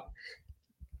about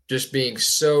just being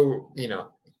so,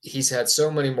 he's had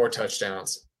so many more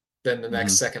touchdowns than the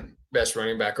next second best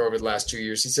running back over the last 2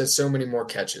 years. He's had so many more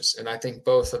catches, and I think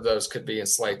both of those could be in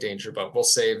slight danger, but we'll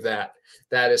save that.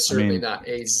 That is certainly not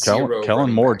a zero.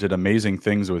 Kellen Moore did amazing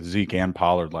things with Zeke and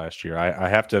Pollard last year. I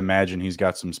have to imagine he's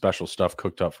got some special stuff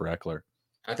cooked up for Eckler.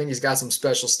 I think he's got some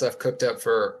special stuff cooked up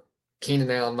for Keenan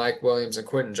Allen, Mike Williams, and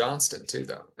Quentin Johnston too,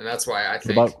 though. And that's why I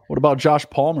think. What about Josh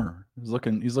Palmer? He's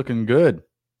looking good.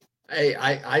 Hey,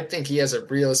 I think he has a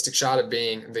realistic shot of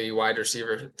being the wide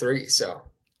receiver 3. So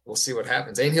we'll see what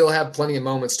happens. And he'll have plenty of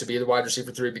moments to be the wide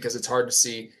receiver 3 because it's hard to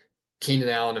see Keenan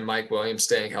Allen and Mike Williams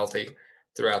staying healthy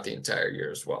throughout the entire year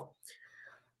as well.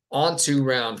 On to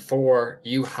round 4,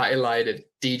 you highlighted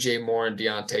DJ Moore and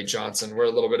Deontay Johnson. We're a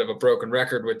little bit of a broken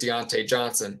record with Deontay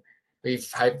Johnson. We've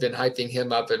been hyping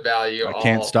him up at value. I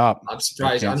can't stop. I'm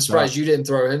surprised you didn't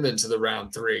throw him into the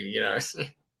round 3.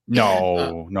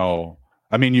 No.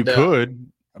 I mean, you could,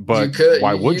 but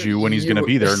why would you when he's going to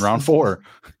be there in round 4?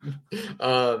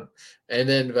 But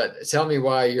tell me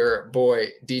why your boy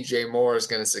DJ Moore is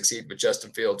going to succeed with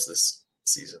Justin Fields this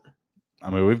season. I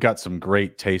mean, we've got some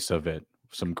great tastes of it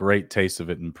in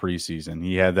preseason.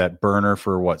 He had that burner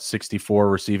for 64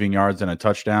 receiving yards and a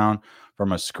touchdown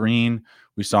from a screen.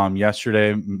 We saw him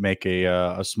yesterday make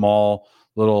a small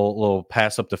little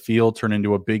pass up the field, turn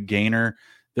into a big gainer.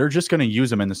 They're just going to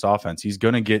use him in this offense. He's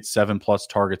going to get 7+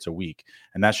 targets a week.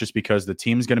 And that's just because the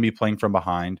team's going to be playing from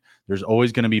behind. There's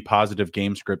always going to be positive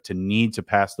game script to need to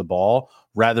pass the ball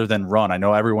rather than run. I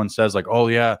know everyone says oh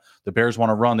yeah, the Bears want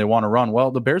to run. They want to run. Well,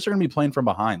 the Bears are going to be playing from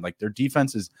behind. Their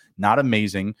defense is not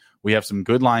amazing. We have some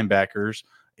good linebackers,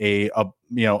 a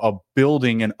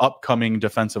building and upcoming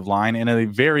defensive line, and a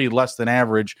very less than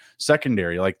average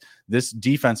secondary. This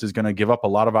defense is going to give up a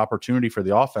lot of opportunity for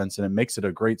the offense, and it makes it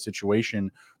a great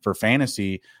situation for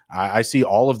fantasy. I see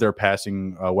all of their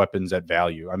passing weapons at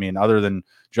value. I mean, other than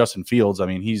Justin Fields, I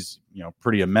mean, he's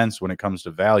pretty immense when it comes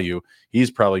to value. He's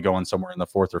probably going somewhere in the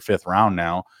 4th or 5th round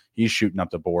now. He's shooting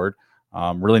up the board.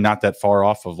 Really not that far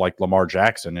off of Lamar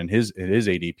Jackson and his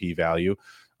ADP value.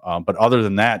 But other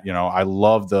than that, I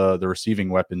love the receiving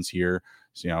weapons here.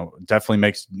 So, definitely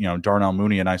makes, Darnell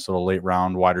Mooney a nice little late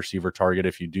round wide receiver target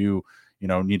if you do,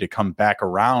 need to come back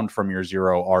around from your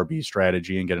 0 RB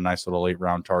strategy and get a nice little late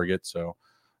round target. So,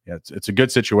 yeah, it's a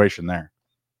good situation there.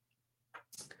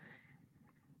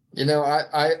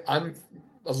 I'm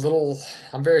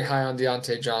very high on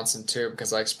Deontay Johnson too,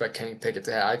 because I expect Kenny Pickett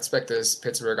I expect this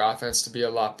Pittsburgh offense to be a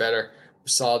lot better. We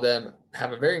saw them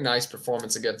have a very nice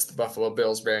performance against the Buffalo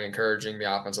Bills, very encouraging.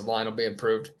 The offensive line will be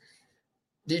improved.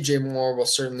 DJ Moore will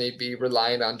certainly be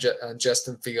reliant on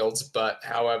Justin Fields, but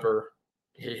however,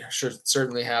 he should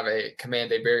certainly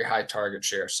command a very high target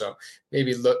share. So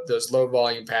maybe those low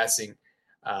volume passing,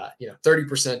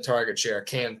 30% target share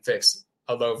can fix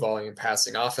a low volume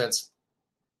passing offense.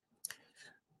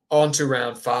 On to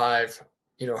round 5.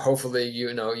 Hopefully,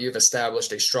 you've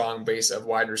established a strong base of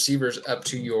wide receivers up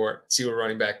to your 0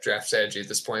 running back draft strategy at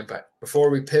this point. But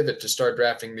before we pivot to start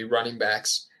drafting the running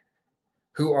backs,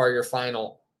 who are your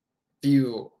final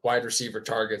few wide receiver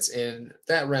targets in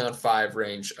that round 5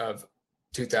 range of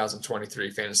 2023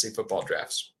 fantasy football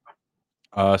drafts?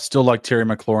 Still like Terry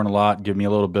McLaurin a lot. Give me a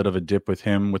little bit of a dip with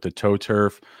him with the toe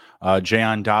turf.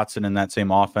 Jayon Dotson in that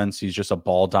same offense. He's just a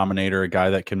ball dominator, a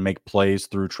guy that can make plays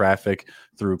through traffic,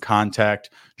 through contact.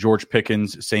 George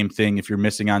Pickens, same thing. If you're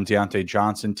missing on Deontay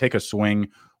Johnson, take a swing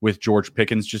with George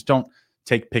Pickens. Just don't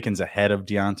take Pickens ahead of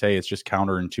Deontay. It's just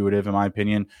counterintuitive, in my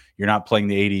opinion. You're not playing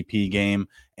the ADP game,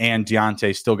 and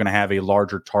Deontay's still going to have a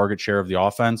larger target share of the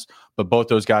offense. But both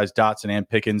those guys, Dotson and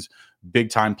Pickens,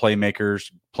 big-time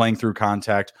playmakers, playing through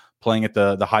contact, playing at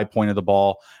the high point of the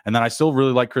ball. And then I still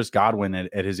really like Chris Godwin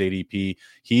at his ADP.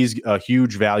 He's a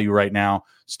huge value right now.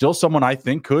 Still someone I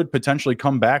think could potentially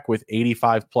come back with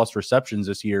 85+ receptions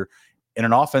this year in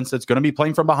an offense that's going to be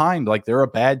playing from behind. They're a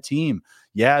bad team.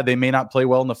 Yeah, they may not play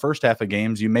well in the first half of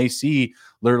games. You may see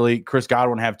literally Chris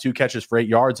Godwin have 2 catches for 8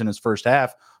 yards in his first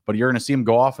half, but you're going to see him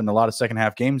go off in a lot of second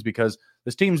half games because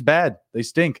this team's bad. They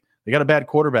stink. They got a bad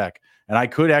quarterback. And I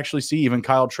could actually see even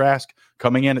Kyle Trask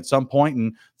coming in at some point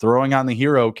and throwing on the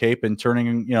hero cape and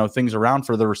turning, things around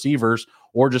for the receivers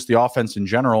or just the offense in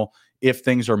general if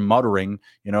things are muttering,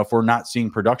 if we're not seeing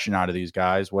production out of these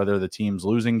guys, whether the team's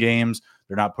losing games,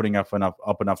 they're not putting up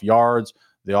enough yards,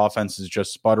 the offense is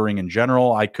just sputtering in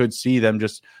general, I could see them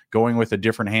just going with a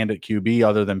different hand at QB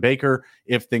other than Baker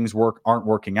if things aren't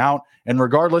working out. And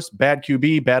regardless, bad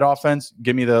QB, bad offense,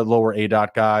 give me the lower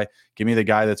ADOT guy. Give me the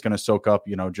guy that's going to soak up,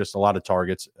 just a lot of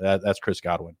targets. That's Chris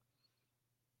Godwin.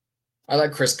 I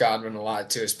like Chris Godwin a lot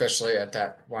too, especially at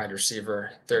that wide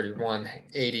receiver 31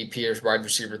 ADP or wide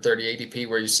receiver 30 ADP,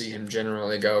 where you see him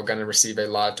generally going to receive a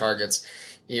lot of targets.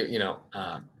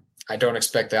 I don't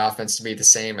expect the offense to be the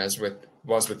same as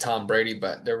was with Tom Brady,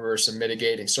 but there were some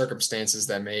mitigating circumstances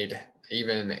that made,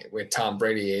 even with Tom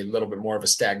Brady, a little bit more of a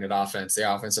stagnant offense.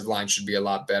 The offensive line should be a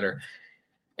lot better.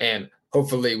 And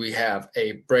hopefully we have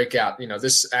a breakout.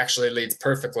 This actually leads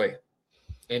perfectly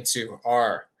into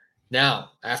our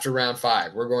now, after round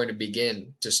 5, we're going to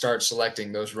begin to start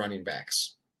selecting those running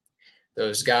backs,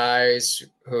 those guys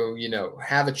who,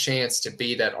 have a chance to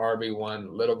be that RB1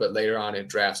 a little bit later on in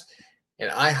drafts. And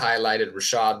I highlighted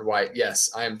Rachaad White. Yes,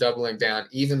 I am doubling down,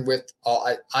 even with all.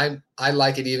 I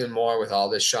like it even more with all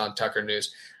this Sean Tucker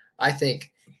news. I think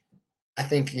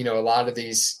a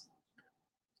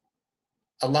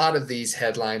lot of these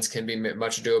headlines can be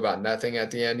much ado about nothing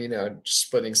at the end.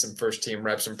 Splitting some first team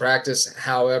reps in practice.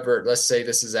 However, let's say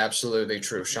this is absolutely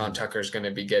true. Sean Tucker is going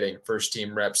to be getting first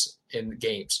team reps in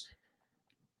games.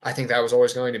 I think that was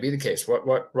always going to be the case.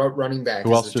 What running back?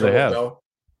 Who else do they have?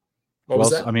 What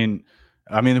was that?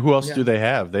 I mean, who else do they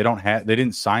have? They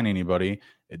didn't sign anybody.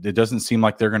 It doesn't seem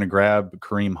like they're going to grab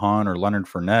Kareem Hunt or Leonard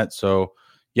Fournette. So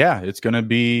yeah, it's going to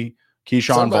be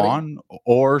Keyshawn Vaughn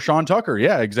or Sean Tucker.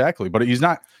 Yeah, exactly. But he's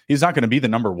not going to be the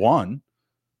number one.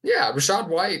 Yeah. Rachaad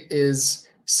White is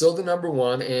still the number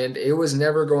one, and it was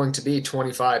never going to be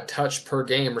 25 touch per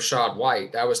game Rachaad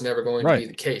White. That was never going to be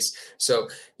the case. So,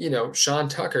 Sean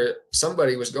Tucker,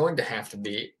 somebody was going to have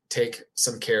to take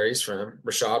some carries from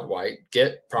Rachaad White,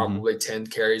 get probably 10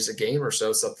 carries a game or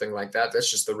so, something like that.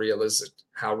 That's just the realistic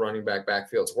how running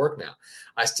backfields work now.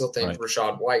 I still think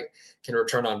Rachaad White can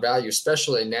return on value,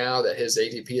 especially now that his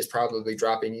ADP is probably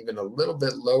dropping even a little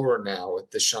bit lower now with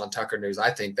the Sean Tucker news.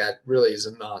 I think that really is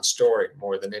a non-story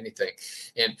more than anything.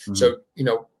 And so,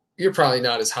 you're probably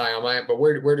not as high on mine, but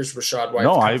where does Rachaad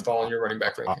White fall in your running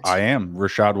back rankings? I am.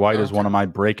 Rachaad White is one of my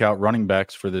breakout running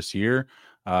backs for this year.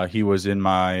 He was in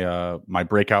my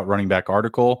breakout running back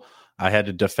article. I had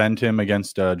to defend him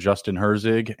against Justin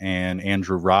Herzig and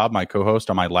Andrew Robb, my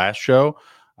co-host on my last show.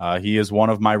 He is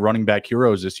one of my running back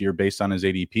heroes this year based on his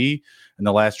ADP. In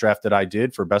the last draft that I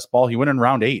did for best ball, he went in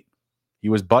round 8. He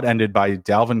was butt-ended by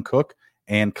Dalvin Cook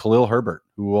and Khalil Herbert,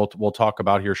 who we'll talk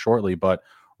about here shortly. But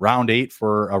round 8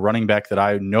 for a running back that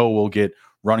I know will get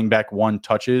running back 1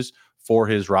 touches for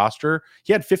his roster.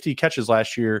 He had 50 catches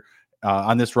last year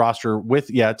on this roster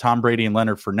with, Tom Brady and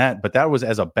Leonard Fournette, but that was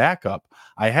as a backup.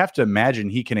 I have to imagine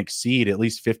he can exceed at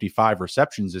least 55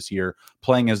 receptions this year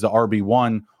playing as the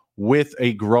RB1 with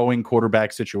a growing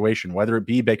quarterback situation, whether it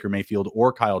be Baker Mayfield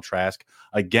or Kyle Trask.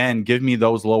 Again, give me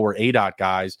those lower ADOT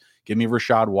guys. Give me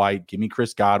Rachaad White. Give me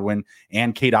Chris Godwin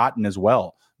and Kate Otten as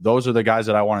well. Those are the guys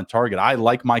that I want to target. I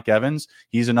like Mike Evans.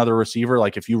 He's another receiver.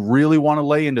 Like if you really want to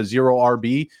lay into zero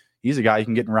RB, he's a guy you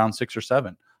can get in round 6 or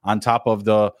 7. On top of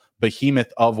the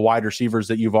behemoth of wide receivers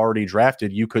that you've already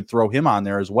drafted, you could throw him on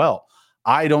there as well.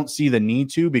 I don't see the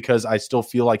need to, because I still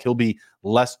feel like he'll be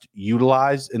less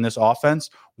utilized in this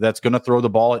offense that's going to throw the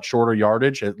ball at shorter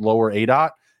yardage, at lower ADOT,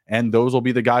 and those will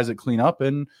be the guys that clean up.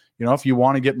 And, if you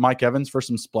want to get Mike Evans for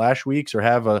some splash weeks or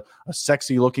have a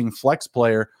sexy-looking flex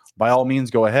player, by all means,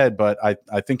 go ahead. But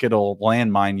I think it'll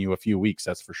landmine you a few weeks,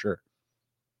 that's for sure.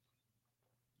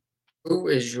 Who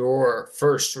is your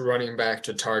first running back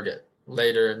to target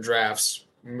later in drafts?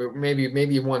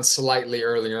 Maybe one slightly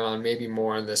earlier on, maybe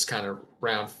more in this kind of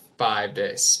round 5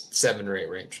 to 7 or 8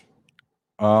 range.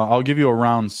 I'll give you a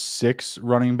round 6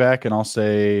 running back, and I'll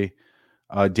say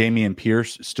Dameon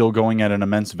Pierce, still going at an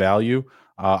immense value.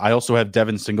 I also have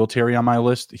Devin Singletary on my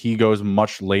list. He goes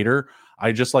much later.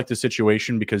 I just like the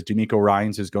situation because DeMeco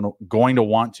Ryans is going to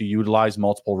want to utilize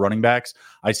multiple running backs.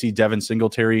 I see Devin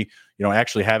Singletary,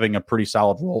 actually having a pretty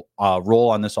solid role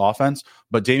on this offense.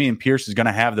 But Dameon Pierce is going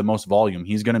to have the most volume.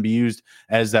 He's going to be used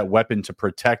as that weapon to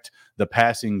protect the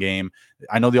passing game.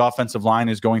 I know the offensive line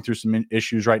is going through some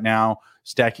issues right now,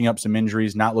 stacking up some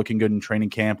injuries, not looking good in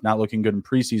training camp, not looking good in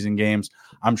preseason games.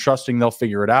 I'm trusting they'll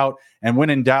figure it out. And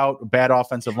when in doubt, bad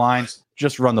offensive line,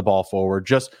 just run the ball forward.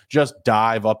 Just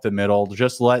dive up the middle.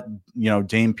 Just let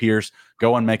Dame Pierce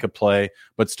go and make a play.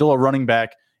 But still a running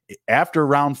back after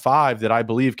round 5 that I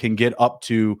believe can get up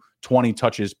to 20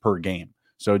 touches per game.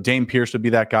 So Dame Pierce would be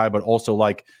that guy, but also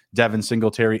like Devin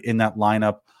Singletary in that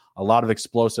lineup. a lot of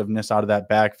explosiveness out of that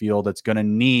backfield. That's going to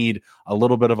need a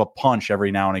little bit of a punch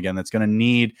every now and again. That's going to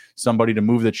need somebody to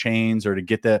move the chains or to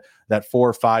get that 4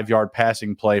 or 5 yard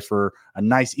passing play for a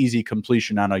nice, easy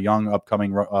completion on a young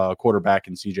upcoming quarterback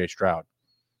in CJ Stroud.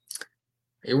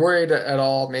 Are you worried at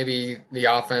all? Maybe the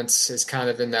offense is kind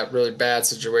of in that really bad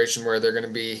situation where they're going to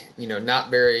be,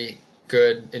 not very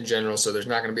good in general, so there's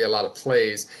not going to be a lot of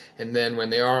plays. And then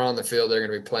when they are on the field, they're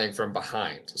going to be playing from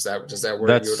behind. Does that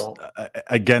worry you at all?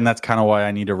 Again, that's kind of why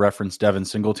I need to reference Devin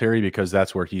Singletary, because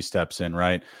that's where he steps in,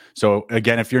 right? So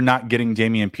again, if you're not getting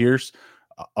Dameon Pierce,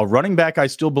 a running back, I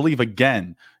still believe,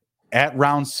 again, at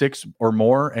round 6 or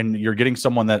more, and you're getting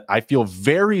someone that I feel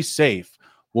very safe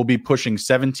will be pushing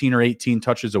 17 or 18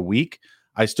 touches a week,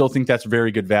 I still think that's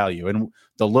very good value. And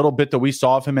the little bit that we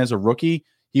saw of him as a rookie,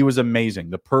 he was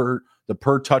amazing. The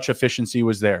per touch efficiency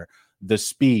was there. The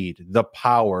speed, the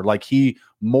power, like he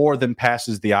more than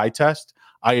passes the eye test.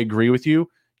 I agree with you.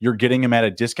 You're getting him at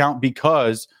a discount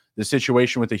because the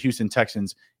situation with the Houston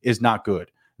Texans is not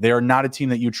good. They are not a team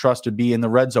that you trust to be in the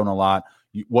red zone a lot.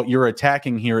 What you're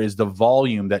attacking here is the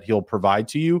volume that he'll provide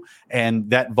to you, and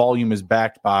that volume is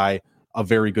backed by a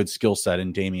very good skill set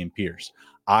in Dameon Pierce.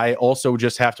 I also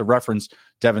just have to reference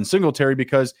Devin Singletary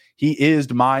because he is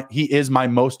my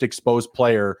most exposed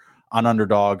player on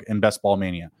Underdog and Best Ball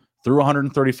Mania. Through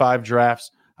 135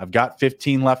 drafts, I've got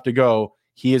 15 left to go.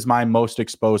 He is my most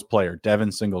exposed player,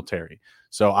 Devin Singletary.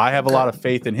 So I have a lot of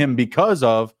faith in him because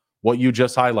of what you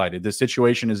just highlighted. The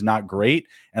situation is not great,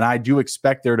 and I do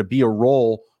expect there to be a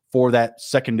role for that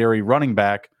secondary running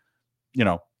back,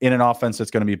 in an offense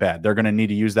that's going to be bad. They're going to need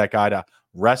to use that guy to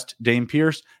rest Dame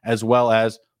Pierce as well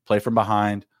as play from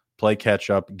behind, play catch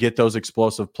up, get those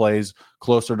explosive plays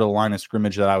closer to the line of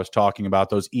scrimmage that I was talking about,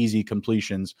 those easy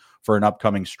completions for an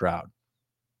upcoming Stroud.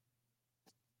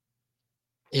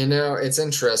 It's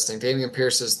interesting. Dameon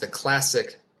Pierce is the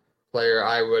classic player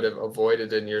I would have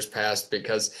avoided in years past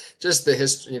because just the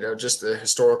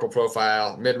historical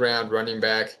profile, mid-round running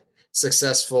back,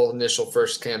 successful initial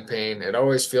first campaign. It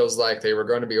always feels like they were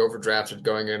going to be overdrafted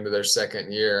going into their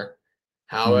second year.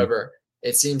 However,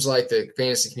 it seems like the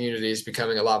fantasy community is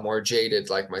becoming a lot more jaded,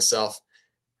 like myself.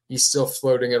 He's still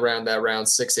floating around that round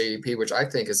 6 ADP, which I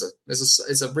think is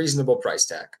a reasonable price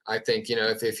tag. I think,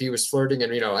 if he was flirting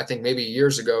and, I think maybe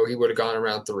years ago he would have gone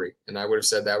around 3 and I would have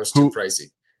said that was too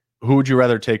pricey. Who would you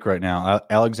rather take right now?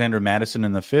 Alexander Madison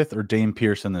in the 5th or Dame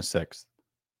Pierce in the 6th?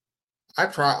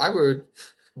 I would.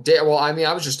 Well,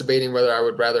 I was just debating whether I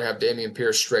would rather have Dameon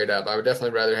Pierce straight up. I would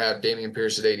definitely rather have Dameon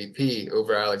Pierce at ADP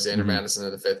over Alexander Madison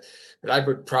in the 5th. But I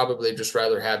would probably just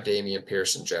rather have Dameon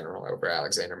Pierce in general over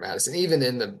Alexander Madison, even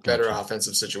in the better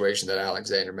offensive situation that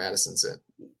Alexander Madison's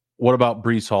in. What about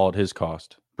Breece Hall at his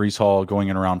cost? Breece Hall going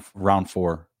in around round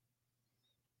 4.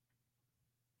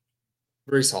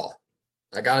 Breece Hall.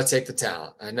 I got to take the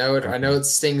talent. I know it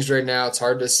stings right now. It's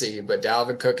hard to see, but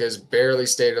Dalvin Cook has barely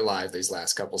stayed alive these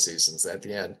last couple seasons. At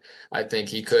the end, I think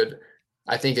the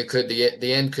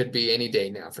end could be any day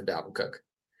now for Dalvin Cook.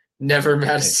 Never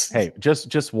Madison. Hey,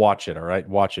 just watch it, all right?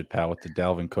 Watch it, pal, with the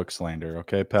Dalvin Cook slander,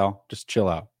 okay, pal? Just chill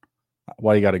out.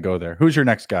 Why you got to go there? Who's your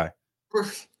next guy?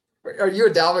 Are you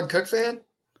a Dalvin Cook fan?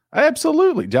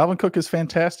 Absolutely. Dalvin Cook is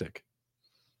fantastic.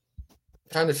 I'm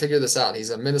trying to figure this out. He's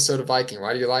a Minnesota Viking.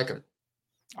 Why do you like him?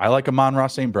 I like Amon-Ra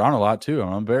St. Brown a lot, too.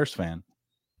 I'm a Bears fan.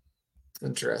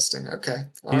 Interesting. Okay.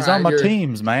 He's on my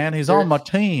teams, man. He's on my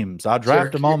teams. I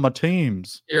draft him on my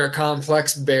teams. You're a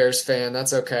complex Bears fan.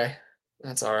 That's okay.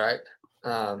 That's all right.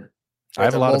 I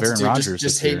have a lot of Aaron Rodgers.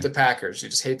 Just hate the Packers. You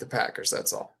just hate the Packers.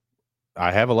 That's all.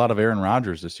 I have a lot of Aaron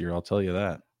Rodgers this year. I'll tell you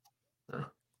that.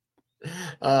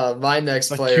 My next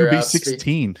player, QB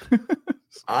 16.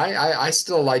 I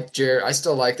still like Jared. I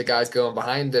still like the guys going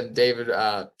behind them,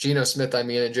 Geno Smith.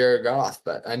 And Jared Goff.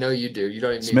 But I know you do. You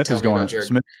don't even Smith need to tell me about Jared.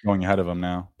 Smith is going ahead of him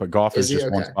now, but Goff is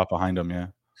just one spot behind him. Yeah.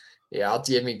 Yeah, I'll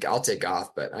take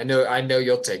Goff, but I know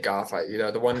you'll take Goff.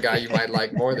 The one guy you might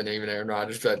like more than even Aaron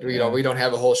Rodgers, but we don't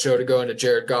have a whole show to go into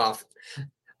Jared Goff.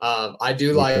 I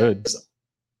do like.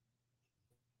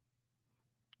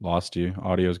 Lost you.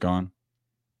 Audio's gone.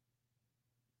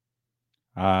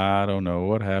 I don't know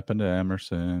what happened to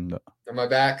Emerson. Am I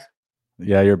back?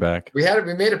 Yeah, you're back. We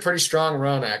made a pretty strong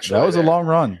run, actually. That was a long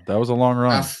run.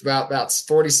 About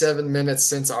 47 minutes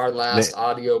since our last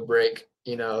audio break.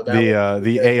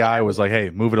 The AI was like, "Hey,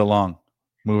 move it along."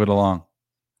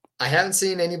 I haven't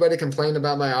seen anybody complain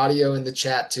about my audio in the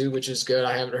chat too, which is good.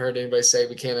 I haven't heard anybody say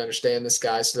we can't understand this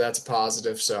guy, so that's a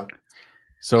positive. So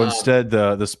instead,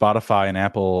 the Spotify and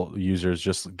Apple users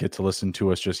just get to listen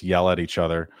to us just yell at each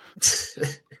other.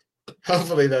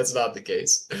 Hopefully, that's not the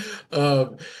case.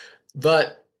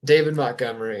 But David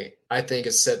Montgomery, I think,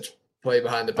 is set play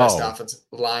behind the best offensive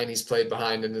line he's played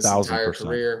behind in his entire 1000%.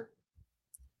 career.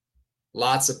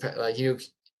 Lots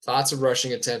of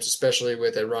rushing attempts, especially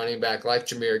with a running back like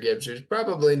Jahmyr Gibbs, who's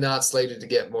probably not slated to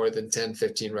get more than 10,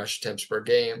 15 rush attempts per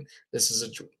game. This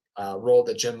is a role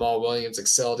that Jamal Williams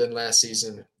excelled in last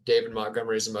season. David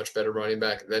Montgomery is a much better running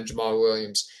back than Jamal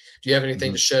Williams. Do you have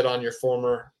anything to shed on your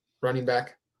former running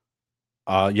back?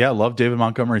 Yeah, love David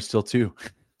Montgomery still too.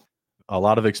 A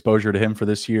lot of exposure to him for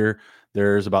this year.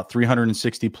 There's about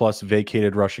 360 plus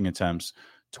vacated rushing attempts,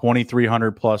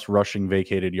 2,300 plus rushing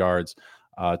vacated yards,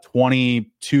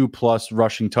 22 plus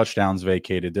rushing touchdowns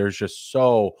vacated. There's just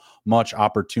so much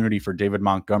opportunity for David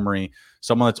Montgomery,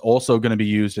 someone that's also going to be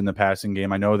used in the passing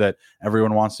game. I know that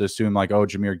everyone wants to assume like, oh,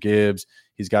 Jahmyr Gibbs,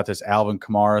 he's got this Alvin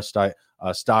Kamara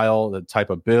style, the type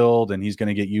of build, and he's going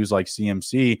to get used like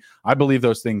CMC. I believe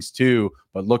those things too,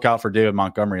 but look out for David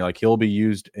Montgomery. Like, he'll be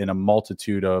used in a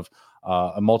multitude of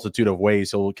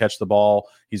ways. He'll catch the ball.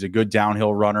 He's a good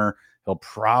downhill runner. He'll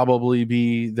probably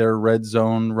be their red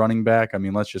zone running back. I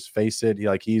mean, let's just face it.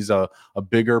 He's a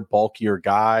bigger, bulkier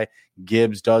guy.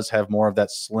 Gibbs does have more of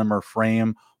that slimmer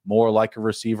frame, more like a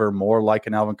receiver, more like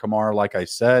an Alvin Kamara, like I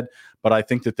said. But I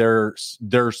think that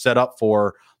they're set up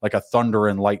for like a thunder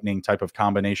and lightning type of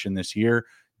combination this year.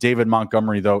 David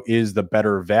Montgomery, though, is the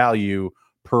better value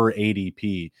per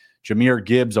ADP. Jahmyr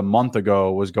Gibbs a month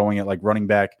ago was going at like running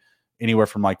back anywhere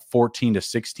from like 14 to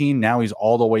 16. Now he's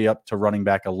all the way up to running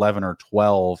back 11 or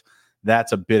 12.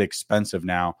 That's a bit expensive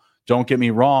now. Don't get me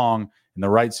wrong. In the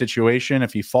right situation,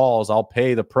 if he falls, I'll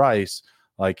pay the price.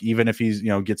 Like, even if he's,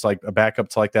 gets like a backup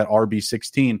to like that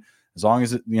RB16, as long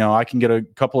as I can get a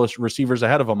couple of receivers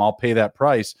ahead of him, I'll pay that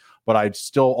price. But I'd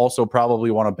still also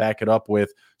probably want to back it up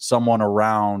with someone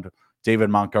around David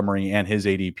Montgomery and his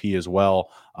ADP as well,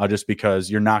 just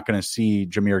because you're not going to see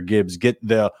Jahmyr Gibbs get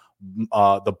the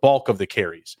bulk of the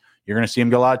carries. You're going to see him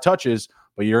get a lot of touches,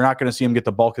 but you're not going to see him get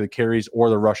the bulk of the carries or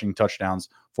the rushing touchdowns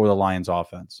for the Lions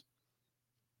offense.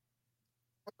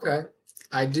 Okay.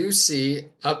 I do see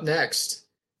up next.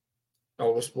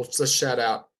 Let's shout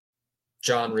out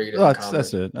John Reed.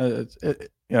 That's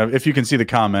it. If you can see the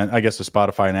comment, I guess the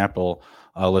Spotify and Apple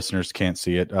listeners can't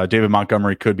see it. David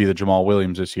Montgomery could be the Jamal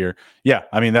Williams this year. Yeah,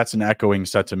 I mean, that's an echoing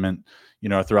sentiment,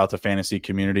 throughout the fantasy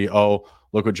community. Oh,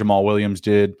 look what Jamal Williams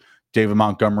did. David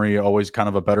Montgomery, always kind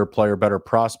of a better player, better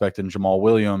prospect than Jamal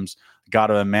Williams. Got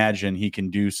to imagine he can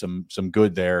do some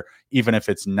good there, even if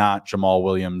it's not Jamal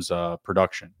Williams'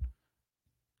 production.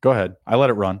 Go ahead. I let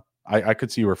it run. I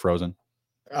could see you were frozen.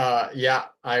 Yeah,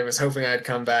 I was hoping I'd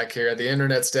come back here. The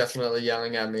internet's definitely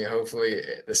yelling at me. Hopefully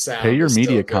the sound. Pay your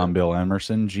MediaCom bill,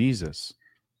 Emerson. Jesus.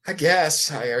 I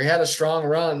guess we had a strong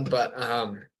run, but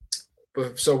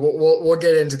so we'll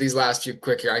get into these last few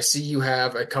quick here. I see you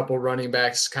have a couple running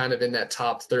backs kind of in that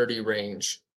top 30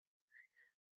 range.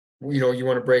 You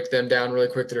want to break them down really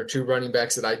quick. There are two running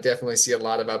backs that I definitely see a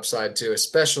lot of upside to,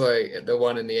 especially the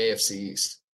one in the AFC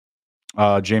East.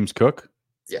 James Cook.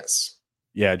 Yes.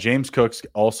 Yeah, James Cook's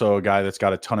also a guy that's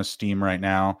got a ton of steam right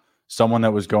now. Someone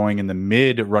that was going in the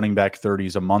mid running back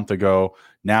 30s a month ago.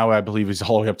 Now I believe he's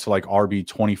all the way up to like RB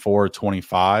 24 or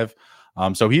 25.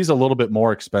 So he's a little bit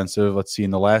more expensive. Let's see. In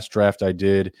the last draft I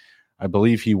did, I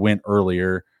believe he went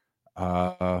earlier.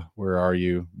 Where are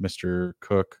you, Mr.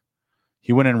 Cook?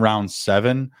 He went in round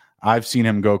 7. I've seen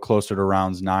him go closer to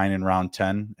rounds 9 and round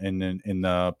 10 in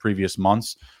the previous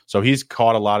months. So he's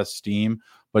caught a lot of steam.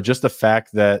 But just the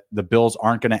fact that the Bills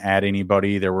aren't going to add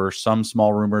anybody, there were some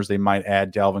small rumors they might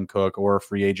add Dalvin Cook or a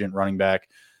free agent running back.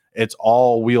 It's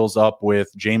all wheels up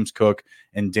with James Cook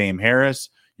and Dame Harris.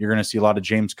 You're going to see a lot of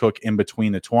James Cook in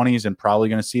between the 20s and probably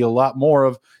going to see a lot more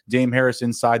of Dame Harris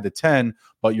inside the 10,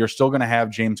 but you're still going to have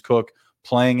James Cook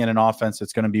playing in an offense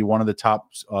that's going to be one of the top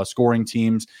scoring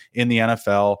teams in the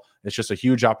NFL. It's just a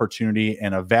huge opportunity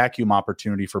and a vacuum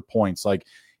opportunity for points. Like,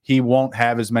 he won't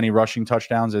have as many rushing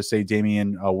touchdowns as, say,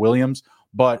 Damian Harris,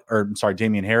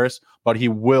 but he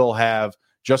will have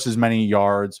just as many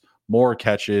yards, more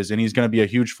catches, and he's going to be a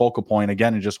huge focal point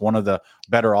again in just one of the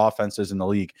better offenses in the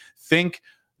league.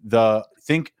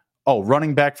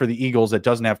 Running back for the Eagles that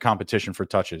doesn't have competition for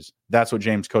touches. That's what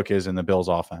James Cook is in the Bills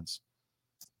offense.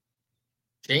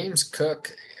 James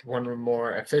Cook, one of the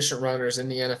more efficient runners in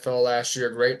the NFL last year,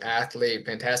 great athlete,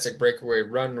 fantastic breakaway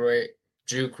run rate,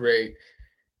 juke rate.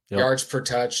 Yep. Yards per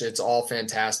touch, it's all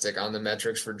fantastic on the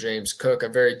metrics for James Cook. A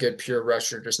very good pure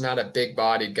rusher, just not a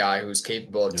big-bodied guy who's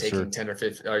capable of taking 10 or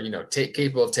 15, or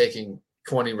capable of taking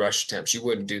 20 rush attempts. You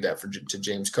wouldn't do that to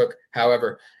James Cook.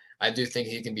 However, I do think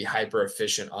he can be hyper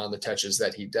efficient on the touches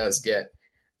that he does get.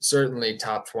 Certainly,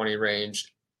 top 20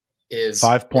 range is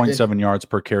 5.7 yards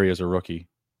per carry as a rookie.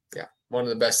 Yeah, one of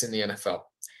the best in the NFL.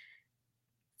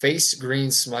 Face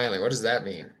green smiling. What does that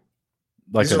mean?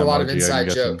 Like These an are a lot of emoji, I'm inside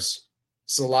guessing. jokes.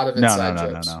 It's a lot of No, no, inside no,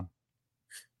 no, jokes. no.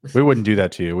 We wouldn't do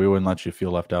that to you. We wouldn't let you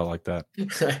feel left out like that.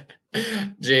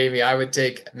 Jamie, I would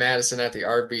take Madison at the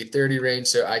RB30 range,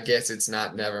 so I guess it's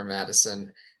not never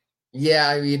Madison. Yeah,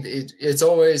 I mean it's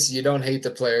always you don't hate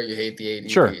the player, you hate the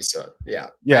Sure. ADP. So yeah,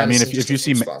 Yeah, I mean, Madison just a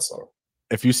few spots lower.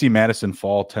 if you see Madison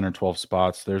fall 10 or 12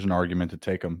 spots, there's an argument to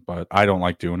take him, but I don't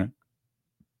like doing it.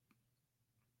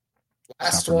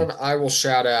 Last one I will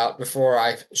shout out before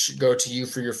I should go to you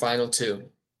for your final two.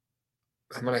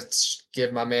 I'm gonna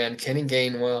give my man Kenny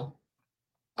Gainwell.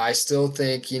 I still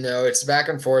think, it's back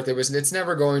and forth. It's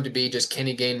never going to be just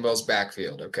Kenny Gainwell's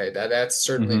backfield. Okay. That's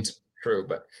certainly true,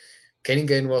 but Kenny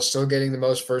Gainwell still getting the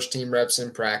most first team reps in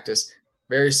practice.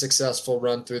 Very successful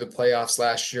run through the playoffs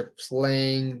last year,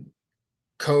 playing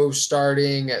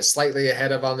co-starting at slightly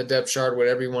ahead of on the depth chart,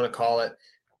 whatever you want to call it,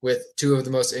 with two of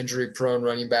the most injury prone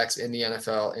running backs in the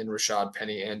NFL in Rashad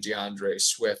Penny and DeAndre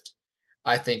Swift.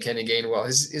 I think Kenny Gainwell,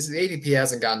 his ADP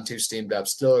hasn't gotten too steamed up,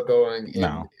 still going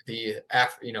in the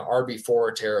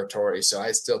RB4 territory. So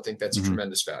I still think that's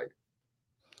tremendous value.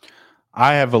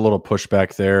 I have a little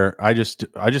pushback there. I just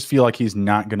feel like he's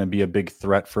not going to be a big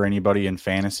threat for anybody in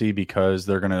fantasy because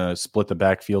they're going to split the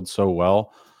backfield so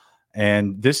well.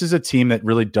 And this is a team that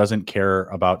really doesn't care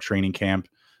about training camp.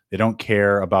 They don't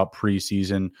care about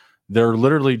preseason. They're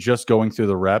literally just going through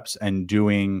the reps and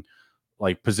doing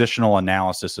like positional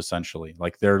analysis, essentially.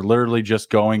 Like they're literally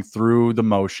just going through the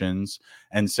motions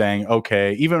and saying,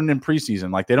 okay, even in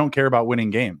preseason, like they don't care about winning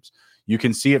games. You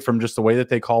can see it from just the way that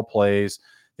they call plays.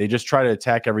 They just try to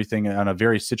attack everything on a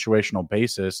very situational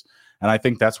basis. And I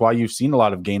think that's why you've seen a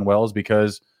lot of Gainwells,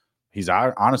 because he's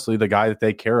honestly the guy that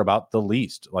they care about the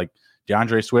least. Like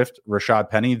DeAndre Swift, Rashad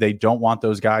Penny, they don't want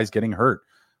those guys getting hurt,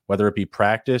 whether it be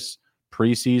practice,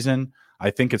 preseason.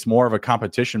 I think it's more of a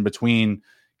competition between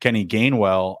Kenny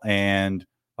Gainwell and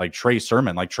like Trey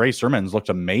Sermon. Like Trey Sermon's looked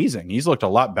amazing. He's looked a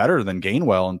lot better than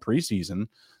Gainwell in preseason.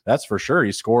 That's for sure.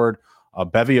 He scored a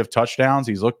bevy of touchdowns.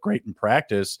 He's looked great in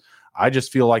practice. I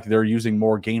just feel like they're using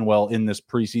more Gainwell in this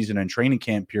preseason and training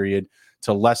camp period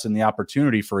to lessen the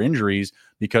opportunity for injuries,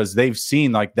 because they've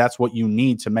seen like that's what you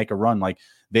need to make a run. Like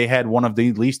they had one of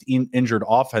the least injured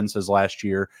offenses last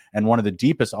year and one of the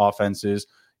deepest offenses.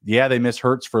 Yeah, they missed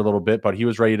Hurts for a little bit, but he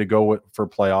was ready to go for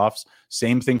playoffs.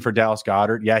 Same thing for Dallas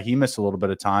Goedert. Yeah, he missed a little bit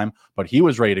of time, but he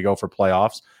was ready to go for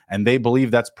playoffs. And they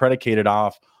believe that's predicated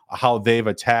off how they've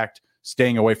attacked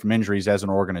staying away from injuries as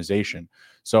an organization.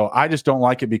 So I just don't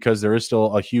like it because there is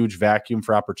still a huge vacuum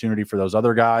for opportunity for those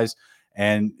other guys.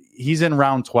 And he's in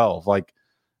round 12. Like,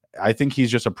 I think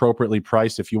he's just appropriately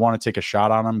priced. If you want to take a shot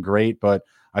on him, great. But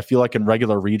I feel like in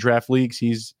regular redraft leagues,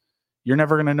 you're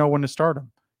never going to know when to start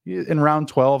him. In round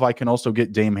 12, I can also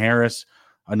get Dame Harris,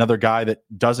 another guy that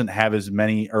doesn't have as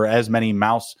many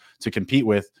mouths to compete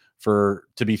with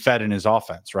to be fed in his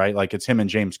offense, right? Like it's him and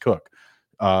James Cook.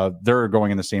 They're going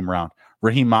in the same round.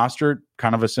 Raheem Mostert,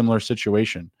 kind of a similar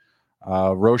situation.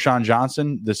 Roshan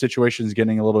Johnson, the situation is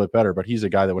getting a little bit better, but he's a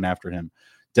guy that went after him.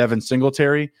 Devin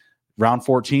Singletary, round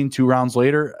 14, 2 rounds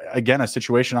later, again, a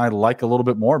situation I like a little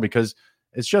bit more because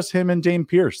it's just him and Dame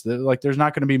Pierce. Like there's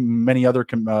not going to be many other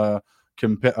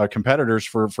competitors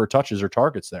for touches or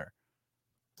targets there.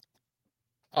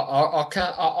 I'll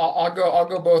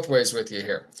go both ways with you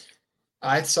here.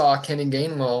 I saw Kenny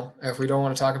Gainwell, if we don't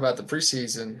want to talk about the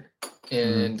preseason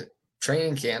and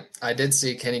training camp, I did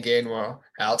see Kenny Gainwell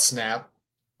outsnap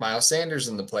Miles Sanders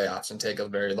in the playoffs and take a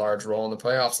very large role in the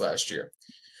playoffs last year.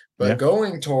 But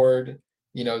going toward,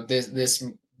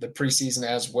 the preseason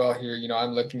as well here,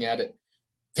 I'm looking at it.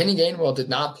 Kenny Gainwell did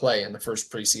not play in the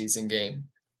first preseason game.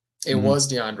 It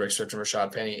was DeAndre Swift and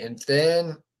Rashad Penny. And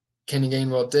then Kenny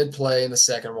Gainwell did play in the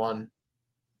second one,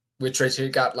 with Trey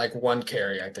got like one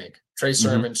carry, I think. Trey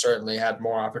Sermon certainly had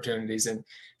more opportunities, and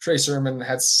Trey Sermon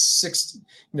had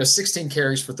 16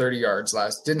 carries for 30 yards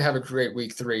didn't have a great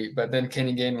week 3, but then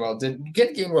Kenny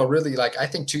Gainwell really, like, I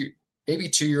think to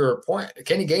your point,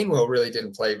 Kenny Gainwell really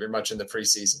didn't play very much in the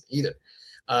preseason either.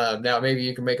 Now maybe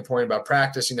you can make a point about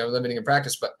practice, limiting in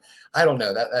practice, but I don't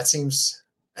know. That seems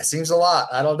a lot.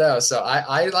 I don't know. So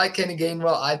I like Kenny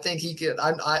Gainwell. I think he could.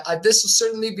 This will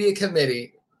certainly be a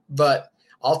committee, but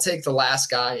I'll take the last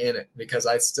guy in it because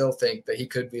I still think that he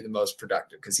could be the most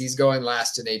productive because he's going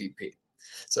last in ADP.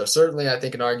 So certainly I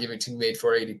think an argument to be made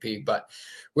for ADP. But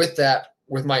with that,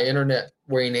 with my internet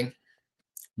waning,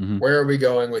 where are we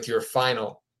going with your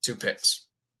final 2 picks?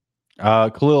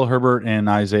 Khalil Herbert and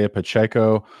Isaiah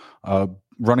Pacheco.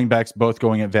 Running backs both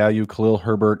going at value. Khalil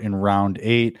Herbert in round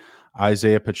 8.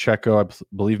 Isaiah Pacheco, I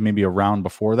believe maybe a round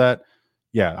before that.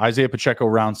 Yeah, Isaiah Pacheco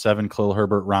round 7, Khalil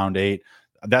Herbert round 8.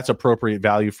 that's appropriate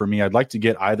value for me. I'd like to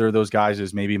get either of those guys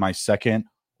as maybe my second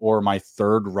or my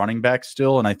third running back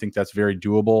still. And I think that's very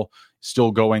doable.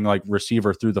 Still going like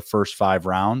receiver through the first 5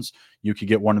 rounds. You could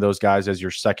get one of those guys as your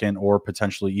second or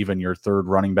potentially even your third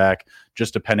running back,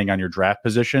 just depending on your draft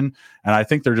position. And I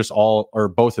think they're just all, or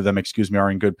both of them,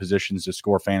 are in good positions to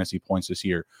score fantasy points this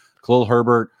year. Khalil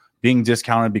Herbert being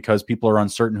discounted because people are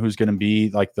uncertain who's going to be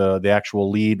like the actual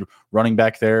lead running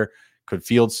back there. Could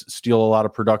Fields steal a lot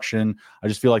of production? I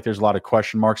just feel like there's a lot of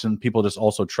question marks, and people just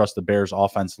also trust the Bears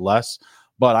offense less.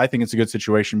 But I think it's a good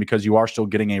situation because you are still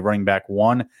getting a running back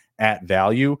 1 at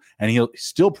value, and he'll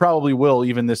still probably will,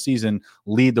 even this season,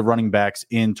 lead the running backs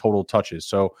in total touches.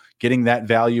 So getting that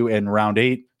value in round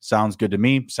 8 sounds good to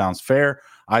me, sounds fair.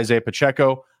 Isaiah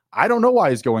Pacheco, I don't know why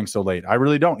he's going so late. I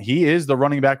really don't. He is the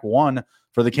running back 1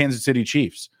 for the Kansas City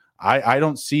Chiefs. I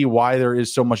don't see why there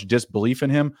is so much disbelief in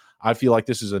him. I feel like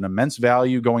this is an immense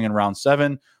value going in round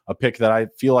 7, a pick that I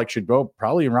feel like should go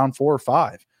probably in round 4 or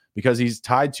 5 because he's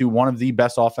tied to one of the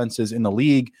best offenses in the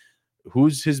league.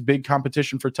 Who's his big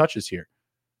competition for touches here?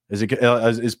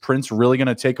 Is Prince really going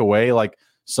to take away like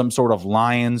some sort of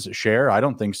Lions share? I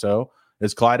don't think so.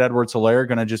 Is Clyde Edwards-Helaire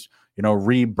going to just,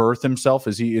 rebirth himself?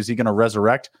 Is he going to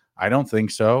resurrect? I don't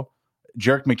think so.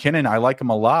 Jerick McKinnon, I like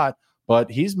him a lot,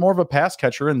 but he's more of a pass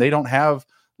catcher, and they don't have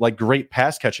like great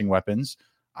pass catching weapons.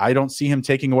 I don't see him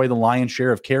taking away the lion's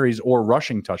share of carries or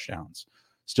rushing touchdowns.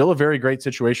 Still a very great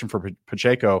situation for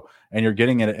Pacheco, and you're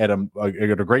getting it at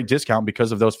a great discount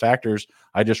because of those factors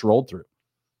I just rolled through.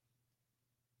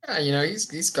 Yeah,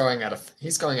 he's going at a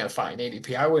fine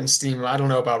ADP. I wouldn't steam him. I don't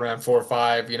know about round 4 or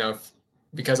 5,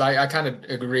 because I kind of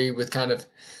agree with kind of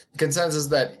the consensus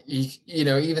that he,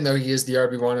 even though he is the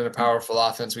RB1 in a powerful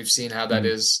offense, we've seen how that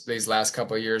is these last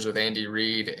couple of years with Andy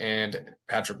Reid and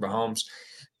Patrick Mahomes.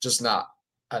 Just not,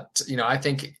 I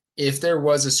think if there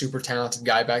was a super talented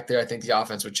guy back there, I think the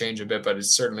offense would change a bit, but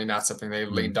it's certainly not something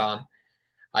they've leaned on.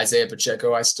 Isaiah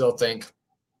Pacheco, I still think,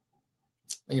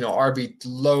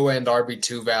 low end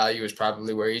RB2 value is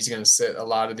probably where he's going to sit a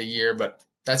lot of the year, but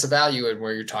that's a value in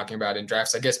where you're talking about in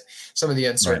drafts. I guess some of the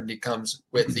uncertainty comes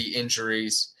with the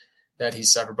injuries that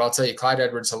he's suffered. But I'll tell you, Clyde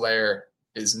Edwards-Helaire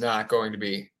is not going to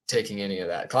be taking any of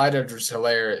that. Clyde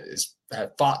Edwards-Helaire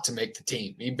had fought to make the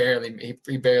team. He barely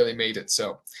made it.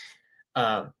 So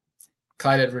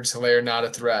Clyde Edwards-Helaire not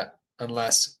a threat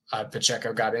unless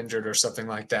Pacheco got injured or something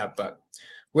like that. But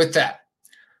with that,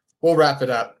 we'll wrap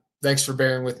it up. Thanks for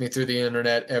bearing with me through the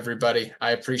internet, everybody.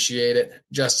 I appreciate it.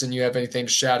 Justin, you have anything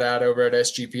to shout out over at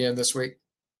SGPN this week?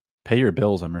 Pay your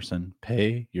bills, Emerson.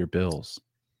 Pay your bills.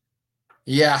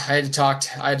 Yeah, I had to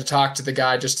talk to the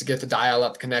guy just to get the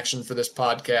dial-up connection for this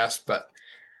podcast, but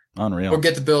unreal. We'll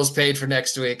get the bills paid for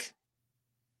next week.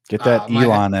 Get that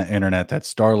Elon internet, that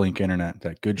Starlink internet,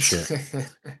 that good shit.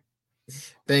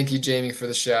 Thank you, Jamie, for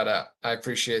the shout out. I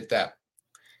appreciate that.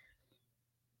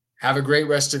 Have a great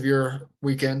rest of your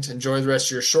weekend. Enjoy the rest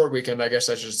of your short weekend, I guess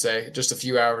I should say. Just a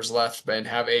few hours left, and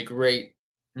have a great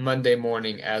Monday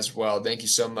morning as well. Thank you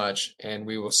so much, and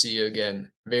we will see you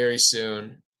again very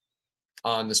soon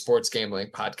on the Sports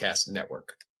Gambling Podcast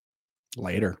Network.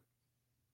 Later.